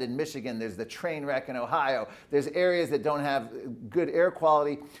lead in Michigan, there's the train wreck in Ohio, there's areas that don't have good air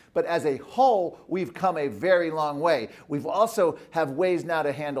quality, but as a whole, we've come a very long way. We've also have ways now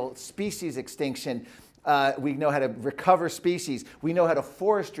to handle species extinction. We know how to recover species. We know how to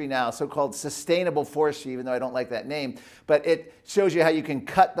forestry now, so-called sustainable forestry, even though I don't like that name. But it shows you how you can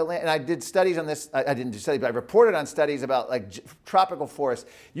cut the land. And I did studies on this. I didn't do studies, but I reported on studies about tropical forests.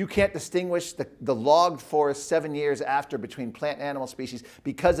 You can't distinguish the logged forest 7 years after between plant and animal species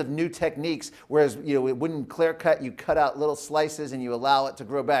because of new techniques, whereas it wouldn't clear cut. You cut out little slices and you allow it to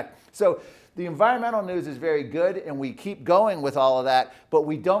grow back. So the environmental news is very good, and we keep going with all of that, but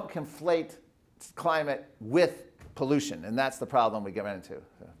we don't conflate climate with pollution, and that's the problem we get into.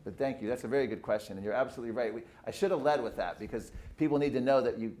 But thank you. That's a very good question, and you're absolutely right. I should have led with that, because people need to know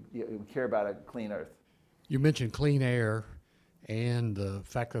that you care about a clean earth. You mentioned clean air and the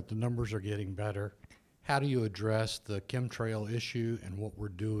fact that the numbers are getting better. How do you address the chemtrail issue and what we're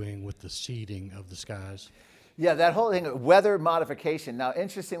doing with the seeding of the skies? Yeah, that whole thing of weather modification. Now,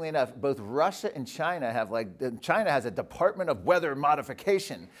 interestingly enough, both Russia and China have China has a Department of Weather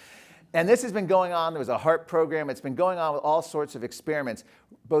Modification. And this has been going on. There was a HARP program. It's been going on with all sorts of experiments.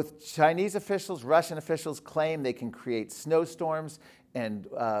 Both Chinese officials, Russian officials claim they can create snowstorms and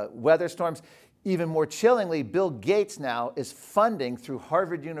weather storms. Even more chillingly, Bill Gates now is funding through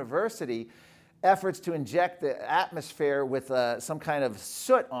Harvard University efforts to inject the atmosphere with some kind of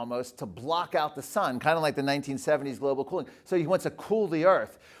soot almost to block out the sun, kind of like the 1970s global cooling. So he wants to cool the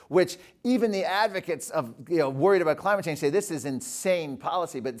earth, which even the advocates of worried about climate change say this is insane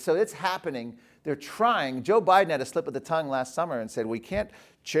policy. But so it's happening. They're trying. Joe Biden had a slip of the tongue last summer and said, we can't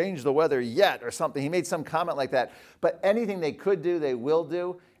change the weather yet or something. He made some comment like that. But anything they could do, they will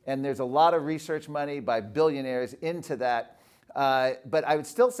do. And there's a lot of research money by billionaires into that. But I would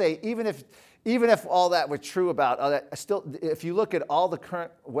still say, even if all that were true about all that, if you look at all the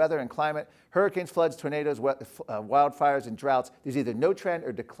current weather and climate, hurricanes, floods, tornadoes, wildfires, and droughts, there's either no trend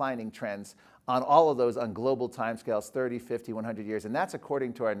or declining trends on all of those on global timescales, 30, 50, 100 years. And that's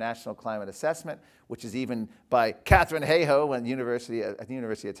according to our National Climate Assessment, which is even by Catherine Hayhoe at the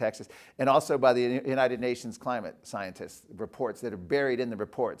University of Texas, and also by the United Nations climate scientists, reports that are buried in the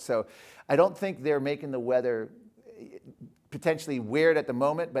report. So I don't think they're making the weather potentially weird at the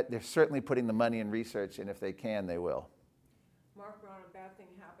moment, but they're certainly putting the money in research, and if they can, they will. Marc Morano, a bad thing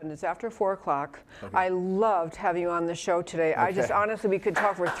happened. It's after 4 o'clock. Okay. I loved having you on the show today. Okay. I just honestly, we could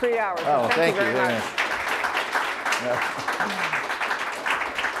talk for 3 hours. Oh, thank you very much.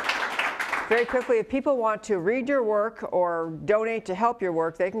 Very quickly, if people want to read your work or donate to help your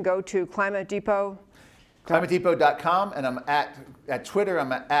work, they can go to Climate Depot. ClimateDepot.com, and I'm at Twitter,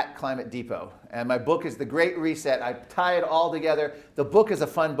 I'm at Climate Depot. And my book is The Great Reset. I tie it all together. The book is a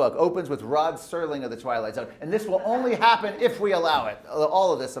fun book. Opens with Rod Serling of the Twilight Zone. And this will only happen if we allow it.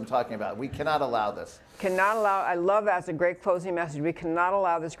 All of this I'm talking about. We cannot allow this. Cannot allow, I love that as a great closing message. We cannot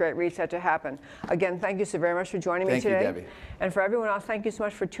allow this great reset to happen. Again, thank you so very much for joining me today. Thank you, Debbie. And for everyone else, thank you so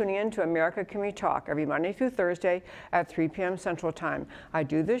much for tuning in to America Can We Talk every Monday through Thursday at 3 p.m. Central Time. I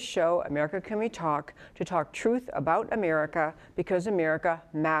do this show, America Can We Talk, to talk truth about America because America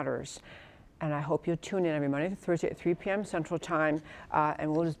matters. And I hope you'll tune in every Monday through Thursday at 3 p.m. Central Time,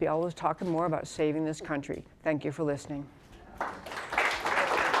 and we'll just be always talking more about saving this country. Thank you for listening.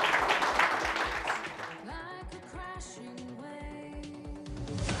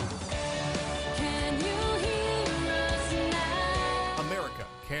 America,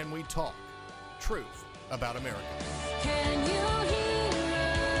 Can We Talk? Truth about America. Can you